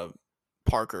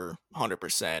 Parker,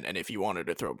 100%. And if you wanted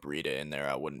to throw Breida in there,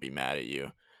 I wouldn't be mad at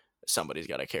you. Somebody's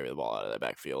got to carry the ball out of that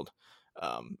backfield.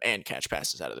 And catch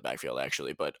passes out of the backfield,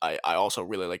 actually. But I also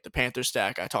really like the Panther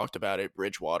stack. I talked about it.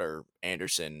 Bridgewater,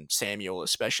 Anderson, Samuel,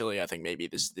 especially. I think maybe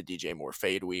this is the DJ Moore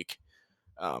fade week.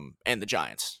 And the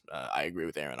Giants. I agree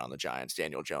with Aaron on the Giants.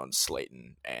 Daniel Jones,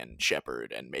 Slayton, and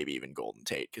Shepard, and maybe even Golden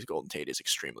Tate, because Golden Tate is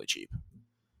extremely cheap.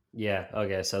 Yeah,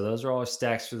 okay. So those are all our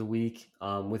stacks for the week.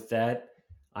 With that,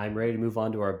 I'm ready to move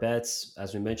on to our bets.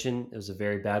 As we mentioned, it was a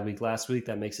very bad week last week.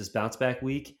 That makes this bounce back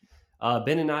week.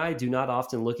 Ben and I do not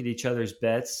often look at each other's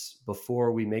bets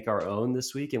before we make our own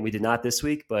this week, and we did not this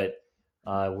week, but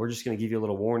we're just going to give you a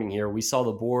little warning here. We saw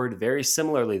the board very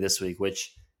similarly this week,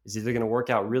 which is either going to work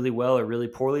out really well or really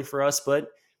poorly for us. But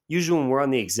usually when we're on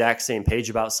the exact same page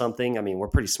about something, I mean, we're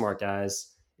pretty smart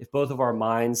guys. If both of our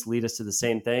minds lead us to the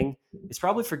same thing, it's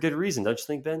probably for good reason. Don't you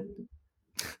think, Ben?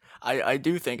 I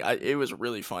do think it was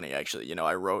really funny, actually.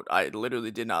 I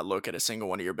literally did not look at a single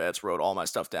one of your bets, wrote all my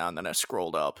stuff down, then I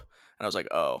scrolled up and I was like,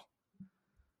 oh.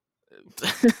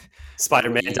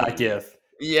 Spider-Man.gif.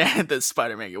 Yeah, the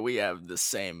Spider-Man. We have the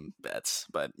same bets,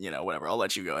 but whatever. I'll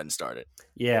let you go ahead and start it.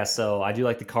 Yeah, so I do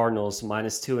like the Cardinals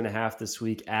 -2.5 this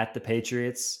week at the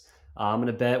Patriots. I'm going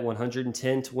to bet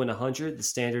 110 to win 100, the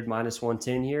standard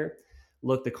 -110 here.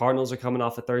 Look, the Cardinals are coming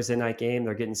off a Thursday night game.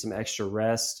 They're getting some extra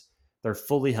rest. They're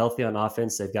fully healthy on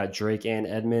offense. They've got Drake and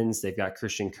Edmonds. They've got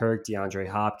Christian Kirk, DeAndre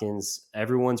Hopkins.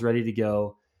 Everyone's ready to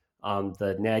go.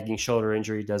 The nagging shoulder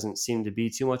injury doesn't seem to be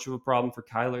too much of a problem for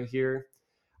Kyler here.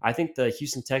 I think the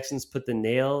Houston Texans put the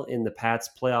nail in the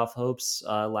Pats' playoff hopes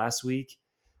last week.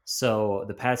 So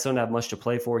the Pats don't have much to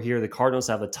play for here. The Cardinals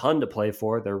have a ton to play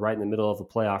for. They're right in the middle of a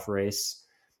playoff race.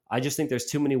 I just think there's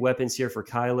too many weapons here for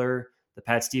Kyler. The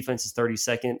Pats' defense is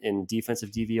 32nd in defensive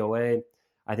DVOA.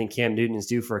 I think Cam Newton is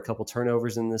due for a couple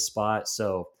turnovers in this spot.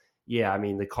 So, yeah, I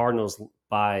mean, the Cardinals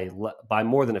by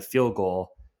more than a field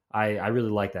goal, I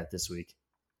really like that this week.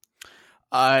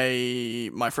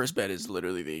 My first bet is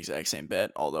literally the exact same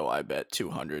bet, although I bet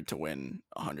 200 to win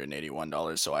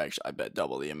 $181. So I bet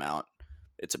double the amount.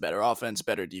 It's a better offense,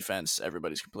 better defense.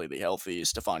 Everybody's completely healthy.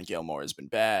 Stephon Gilmore has been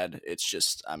bad. It's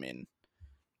just, I mean,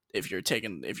 if you're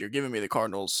giving me the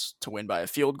Cardinals to win by a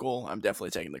field goal, I'm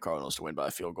definitely taking the Cardinals to win by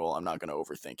a field goal. I'm not going to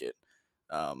overthink it.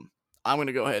 I'm going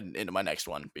to go ahead into my next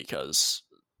one because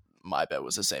my bet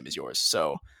was the same as yours.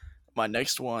 So my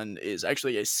next one is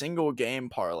actually a single game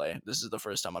parlay. This is the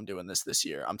first time I'm doing this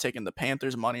year. I'm taking the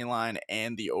Panthers money line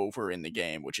and the over in the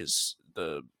game, which is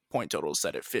the point total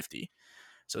set at 50.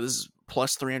 So this is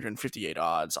plus 358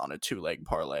 odds on a 2-leg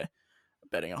parlay,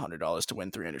 betting $100 to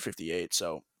win 358.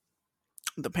 So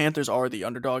the Panthers are the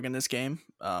underdog in this game.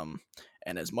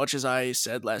 And as much as I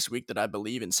said last week that I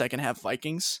believe in second half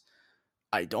Vikings,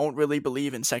 I don't really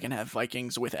believe in second half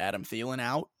Vikings with Adam Thielen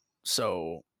out.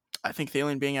 So I think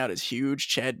Thielen being out is huge.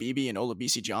 Chad Beebe and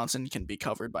Olabisi Johnson can be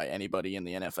covered by anybody in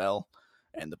the NFL.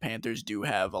 And the Panthers do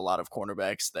have a lot of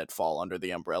cornerbacks that fall under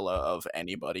the umbrella of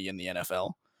anybody in the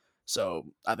NFL. So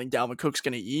I think Dalvin Cook's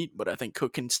going to eat, but I think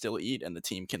Cook can still eat and the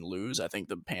team can lose. I think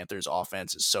the Panthers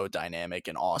offense is so dynamic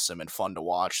and awesome and fun to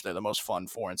watch. They're the most fun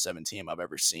 4-7 team I've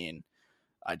ever seen.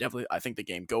 I think the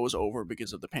game goes over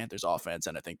because of the Panthers offense,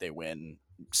 and I think they win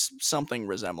something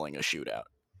resembling a shootout.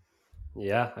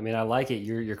 Yeah, I mean, I like it.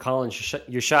 You're calling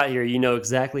your shot here. You know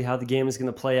exactly how the game is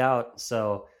going to play out.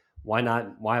 So why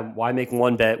not? Why make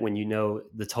one bet when you know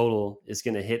the total is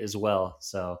going to hit as well?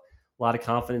 So a lot of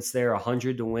confidence there.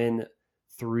 100 to win,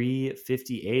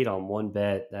 358 on one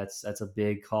bet. That's a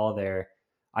big call there.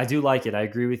 I do like it. I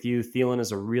agree with you. Thielen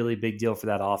is a really big deal for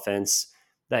that offense.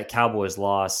 That Cowboys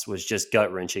loss was just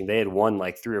gut wrenching. They had won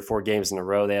like 3 or 4 games in a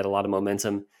row. They had a lot of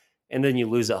momentum. And then you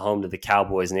lose at home to the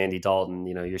Cowboys and Andy Dalton.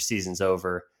 You know, your season's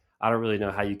over. I don't really know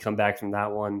how you come back from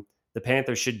that one. The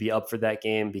Panthers should be up for that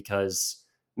game because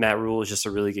Matt Rule is just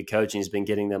a really good coach, and he's been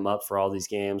getting them up for all these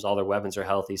games. All their weapons are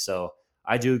healthy. So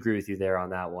I do agree with you there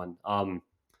on that one.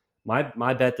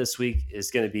 My bet this week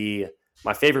is going to be,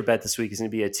 my favorite bet this week is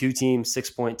going to be a 2-team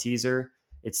 6-point teaser.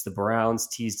 It's the Browns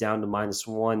teased down to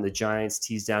 -1, the Giants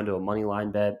teased down to a money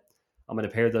line bet. I'm going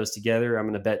to pair those together. I'm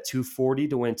going to bet 240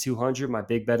 to win 200, my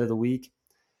big bet of the week.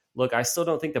 Look, I still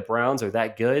don't think the Browns are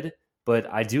that good, but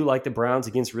I do like the Browns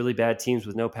against really bad teams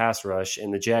with no pass rush,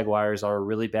 and the Jaguars are a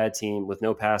really bad team with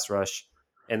no pass rush,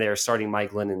 and they are starting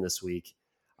Mike Glennon this week.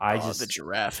 The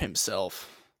giraffe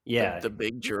himself. Yeah. The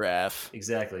big giraffe.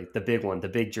 Exactly. The big one, the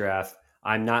big giraffe.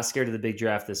 I'm not scared of the big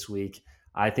giraffe this week.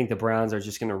 I think the Browns are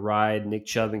just going to ride Nick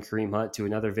Chubb and Kareem Hunt to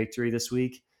another victory this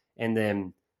week. And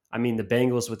then, I mean, the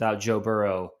Bengals without Joe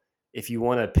Burrow, if you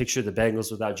want to picture the Bengals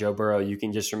without Joe Burrow, you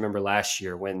can just remember last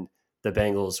year when the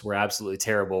Bengals were absolutely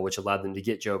terrible, which allowed them to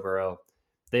get Joe Burrow.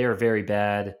 They are very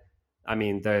bad. I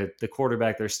mean, the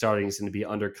quarterback they're starting is going to be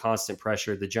under constant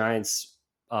pressure. The Giants'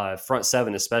 front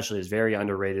seven especially is very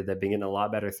underrated. They've been getting a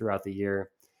lot better throughout the year.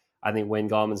 I think Wayne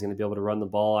Gallman's going to be able to run the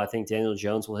ball. I think Daniel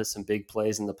Jones will hit some big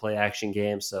plays in the play-action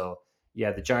game. So,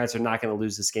 yeah, the Giants are not going to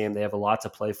lose this game. They have a lot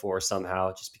to play for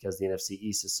somehow just because the NFC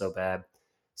East is so bad.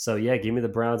 So, yeah, give me the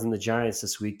Browns and the Giants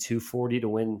this week, 240 to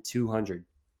win 200.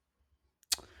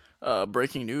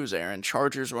 Breaking news, Aaron.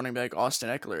 Chargers running back Austin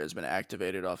Eckler has been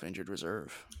activated off injured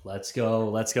reserve. Let's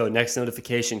go. Next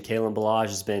notification, Kalen Ballage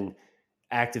has been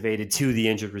activated to the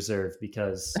injured reserve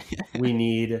because we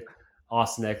need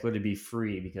Austin Eckler to be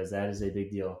free because that is a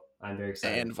big deal. I'm very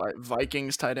excited. And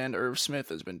Vikings tight end Irv Smith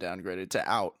has been downgraded to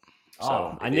out.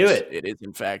 So I knew it. It is,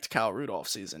 in fact, Kyle Rudolph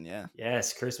season, yeah.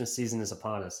 Yes, Christmas season is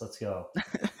upon us. Let's go.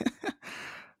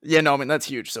 Yeah, no, I mean, that's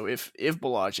huge. So if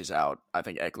Ballage is out, I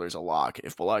think Eckler's a lock.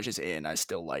 If Ballage is in, I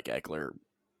still like Eckler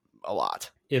a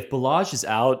lot. If Ballage is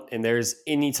out and there's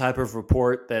any type of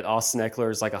report that Austin Eckler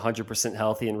is like 100%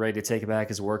 healthy and ready to take back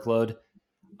his workload,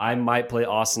 I might play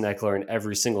Austin Eckler in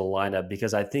every single lineup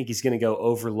because I think he's going to go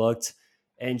overlooked.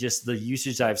 And just the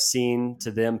usage I've seen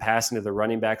to them passing to the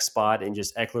running back spot and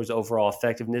just Eckler's overall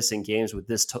effectiveness in games with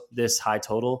this high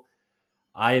total,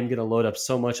 I am going to load up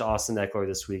so much Austin Eckler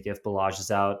this week if Ballage is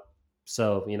out.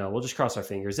 So, we'll just cross our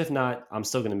fingers. If not, I'm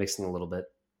still going to mix in a little bit.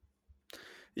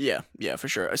 Yeah, for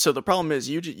sure. So the problem is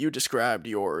you described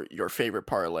your favorite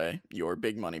parlay, your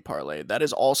big money parlay. That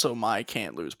is also my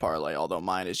can't lose parlay, although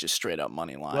mine is just straight up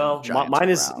money line. Well, mine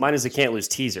is a can't lose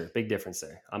teaser. Big difference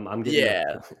there. I'm getting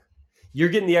you're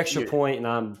getting the extra point, and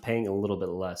I'm paying a little bit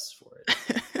less for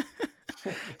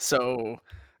it. So,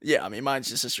 yeah, I mean, mine's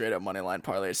just a straight up money line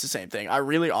parlay. It's the same thing. I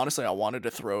wanted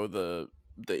to throw the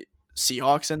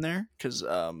Seahawks in there because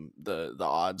the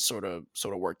odds sort of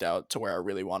worked out to where I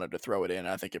really wanted to throw it in.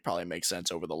 I think it probably makes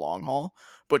sense over the long haul.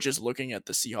 But just looking at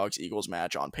the Seahawks-Eagles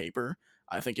match on paper,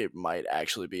 I think it might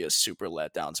actually be a super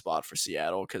letdown spot for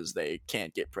Seattle because they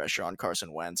can't get pressure on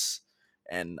Carson Wentz.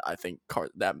 And I think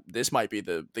that this might be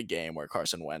the game where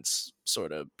Carson Wentz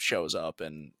sort of shows up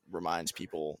and reminds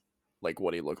people like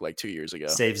what he looked like 2 years ago.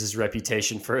 Saves his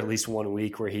reputation for at least 1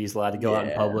 week where he's allowed to go out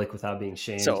in public without being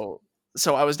shamed.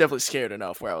 So I was definitely scared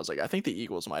enough where I was like, I think the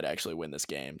Eagles might actually win this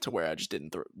game to where I just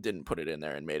didn't put it in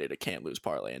there and made it a can't lose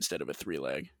parlay instead of a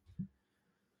 3-leg.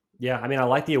 Yeah, I mean, I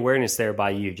like the awareness there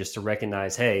by you just to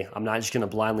recognize, hey, I'm not just going to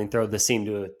blindly throw this team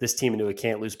into a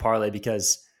can't lose parlay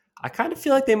because I kind of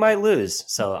feel like they might lose.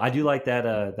 So I do like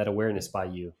that awareness by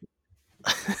you.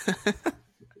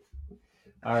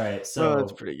 All right, so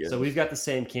that's pretty good. So we've got the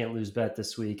same can't lose bet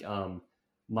this week.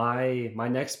 My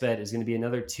next bet is going to be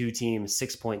another 2-team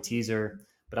 6-point teaser.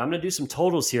 But I'm going to do some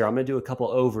totals here. I'm going to do a couple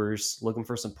overs, looking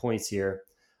for some points here.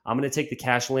 I'm going to take the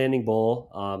Cash Landing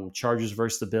Bowl, Chargers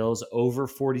versus the Bills, over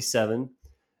 47.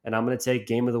 And I'm going to take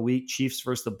game of the week, Chiefs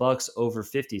versus the Bucks, over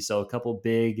 50. So a couple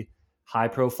big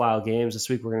high-profile games this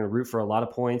week. We're going to root for a lot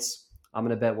of points. I'm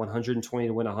going to bet 120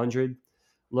 to win 100.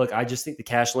 Look, I just think the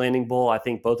Cash Landing Bowl, I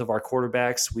think both of our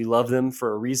quarterbacks, we love them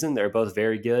for a reason. They're both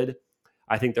very good.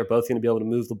 I think they're both going to be able to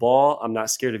move the ball. I'm not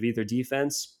scared of either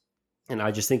defense. And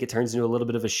I just think it turns into a little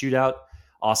bit of a shootout.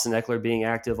 Austin Eckler being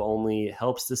active only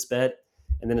helps this bet.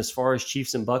 And then as far as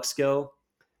Chiefs and Bucks go,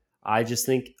 I just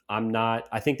think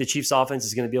I think the Chiefs offense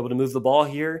is going to be able to move the ball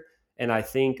here. And I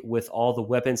think with all the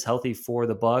weapons healthy for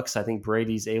the Bucks, I think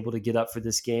Brady's able to get up for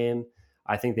this game.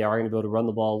 I think they are going to be able to run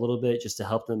the ball a little bit just to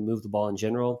help them move the ball in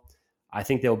general. I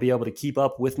think they'll be able to keep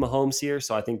up with Mahomes here.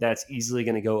 So I think that's easily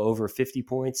going to go over 50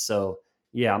 points. So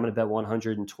yeah, I'm going to bet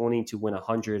 120 to win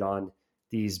 100 on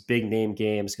these big name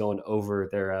games going over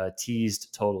their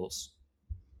teased totals.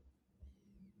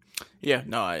 Yeah,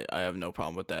 no, I have no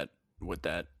problem with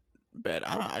that bet.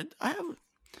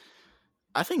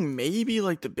 I think maybe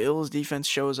like the Bills defense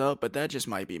shows up, but that just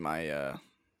might be my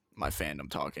my fandom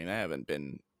talking. They haven't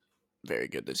been very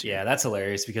good this year. Yeah, that's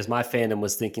hilarious because my fandom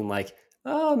was thinking like,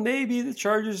 oh, maybe the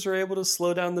Chargers are able to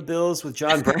slow down the Bills with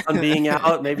John Brown being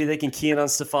out. Maybe they can key in on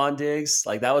Stephon Diggs.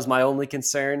 Like that was my only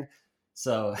concern.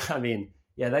 So, I mean,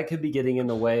 yeah, that could be getting in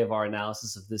the way of our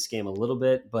analysis of this game a little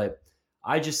bit, but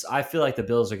I feel like the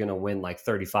Bills are going to win like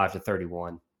 35 to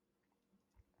 31.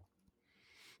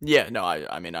 Yeah, no,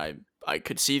 I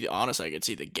could see honestly, I could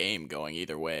see the game going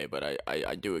either way, but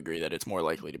I do agree that it's more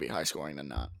likely to be high scoring than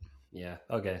not. Yeah.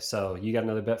 Okay. So you got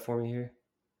another bet for me here?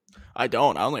 I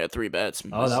don't. I only had 3 bets.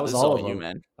 Oh, that was all of them. You,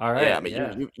 man. All right. Yeah, I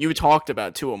mean, you talked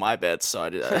about 2 of my bets, so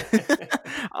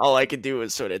all I could do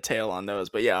was sort of tail on those.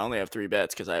 But yeah, I only have 3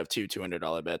 bets because I have 2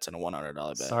 $200 bets and a $100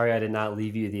 bet. Sorry, I did not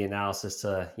leave you the analysis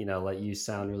to let you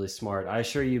sound really smart. I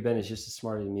assure you, Ben is just as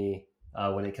smart as me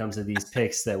when it comes to these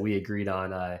picks that we agreed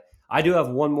on. I do have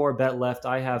one more bet left.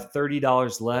 I have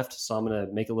 $30 left, so I'm going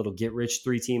to make a little get-rich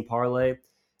 3-team parlay.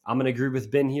 I'm going to agree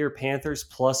with Ben here. Panthers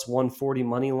plus 140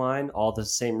 money line. All the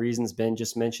same reasons Ben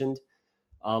just mentioned.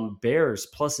 Bears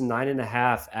plus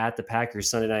 9.5 at the Packers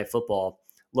Sunday Night Football.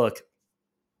 Look,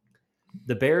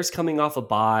 the Bears coming off a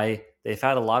bye. They've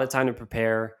had a lot of time to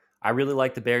prepare. I really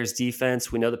like the Bears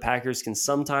defense. We know the Packers can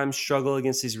sometimes struggle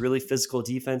against these really physical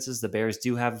defenses. The Bears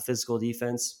do have a physical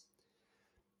defense.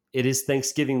 It is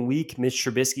Thanksgiving week. Mitch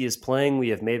Trubisky is playing. We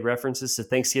have made references to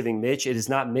Thanksgiving Mitch. It is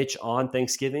not Mitch on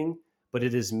Thanksgiving, but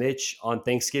it is Mitch on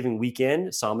Thanksgiving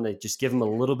weekend. So I'm going to just give him a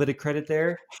little bit of credit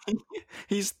there.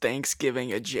 He's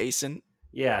Thanksgiving adjacent.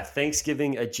 Yeah,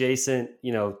 Thanksgiving adjacent,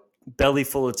 belly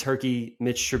full of turkey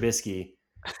Mitch Trubisky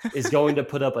is going to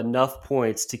put up enough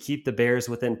points to keep the Bears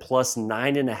within plus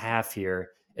 9.5 here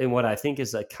in what I think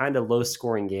is a kind of low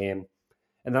scoring game.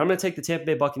 And then I'm going to take the Tampa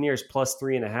Bay Buccaneers plus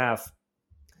 3.5.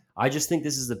 I just think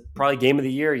this is probably game of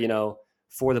the year,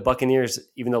 for the Buccaneers.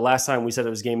 Even though last time we said it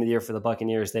was game of the year for the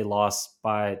Buccaneers, they lost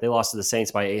to the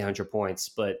Saints by 800 points.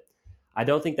 But I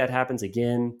don't think that happens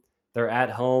again. They're at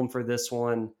home for this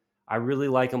one. I really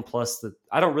like them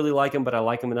I don't really like them, but I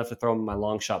like them enough to throw them in my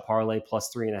long shot parlay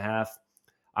plus 3.5.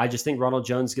 I just think Ronald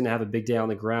Jones is going to have a big day on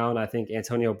the ground. I think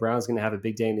Antonio Brown is going to have a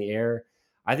big day in the air.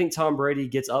 I think Tom Brady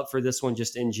gets up for this one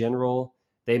just in general.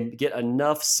 They get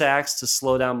enough sacks to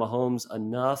slow down Mahomes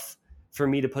enough for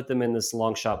me to put them in this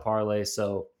long shot parlay.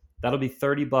 So that'll be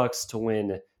 $30 to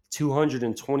win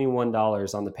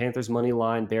 $221 on the Panthers money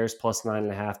line, Bears plus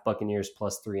 9.5, Buccaneers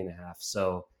plus 3.5.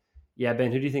 So yeah,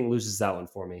 Ben, who do you think loses that one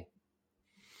for me?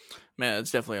 Man,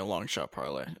 it's definitely a long shot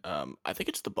parlay. I think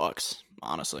it's the Bucks,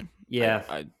 honestly. Yeah.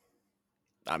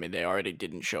 I mean, they already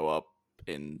didn't show up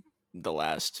in the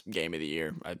last game of the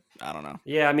year. I don't know.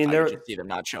 Yeah, I mean, I could just see them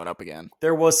not showing up again.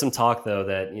 There was some talk though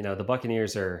that the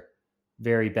Buccaneers are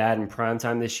very bad in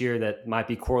primetime this year. That might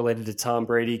be correlated to Tom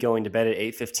Brady going to bed at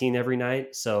 8:15 every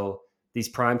night. So these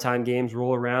primetime games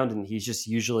roll around and he's just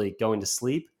usually going to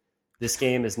sleep. This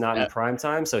game is not in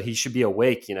primetime, so he should be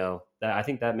awake. I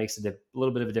think that makes a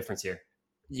little bit of a difference here.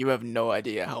 You have no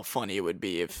idea how funny it would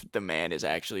be if the man is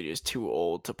actually just too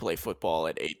old to play football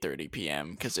at 8:30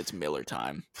 p.m. because it's Miller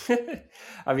time.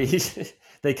 I mean,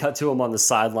 they cut to him on the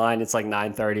sideline. It's like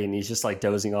 9:30, and he's just like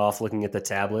dozing off, looking at the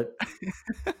tablet.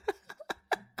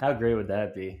 How great would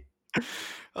that be?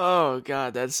 Oh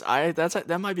God, that's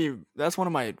one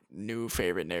of my new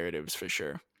favorite narratives for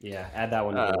sure. Yeah, add that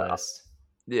one to the list.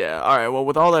 Yeah. All right. Well,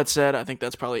 with all that said, I think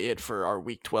that's probably it for our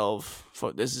Week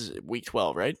 12. This is Week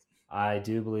 12, right? I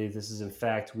do believe this is, in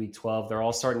fact, Week 12. They're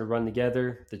all starting to run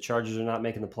together. The Chargers are not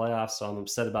making the playoffs, so I'm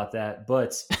upset about that.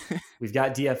 But we've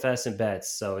got DFS and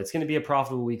bets, so it's going to be a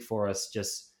profitable week for us.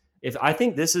 I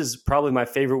think this is probably my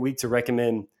favorite week to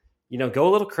recommend. Go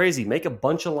a little crazy, make a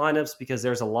bunch of lineups because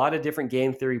there's a lot of different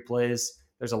game theory plays.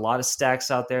 There's a lot of stacks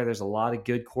out there. There's a lot of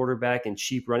good quarterback and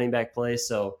cheap running back plays.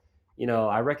 So,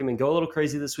 I recommend go a little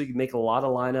crazy this week, make a lot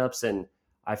of lineups, and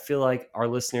I feel like our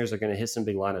listeners are going to hit some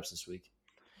big lineups this week.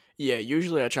 Yeah,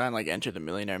 usually I try and enter the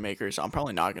millionaire makers. I'm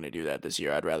probably not going to do that this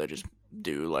year. I'd rather just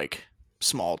do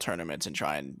small tournaments and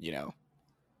try and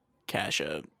cash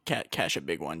a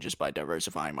big one just by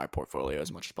diversifying my portfolio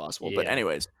as much as possible. Yeah. But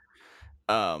anyways,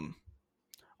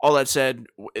 all that said,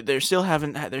 there still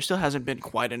hasn't been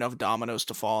quite enough dominoes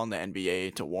to fall in the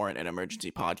NBA to warrant an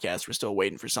emergency podcast. We're still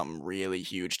waiting for something really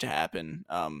huge to happen.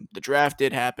 The draft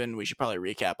did happen. We should probably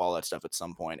recap all that stuff at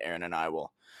some point. Aaron and I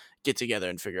will get together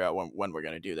and figure out when we're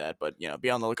going to do that. But be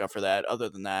on the lookout for that. Other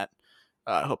than that,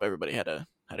 I hope everybody had a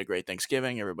great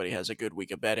Thanksgiving. Everybody has a good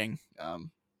week of betting.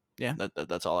 Yeah,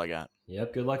 that's all I got.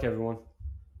 Yep. Good luck, everyone.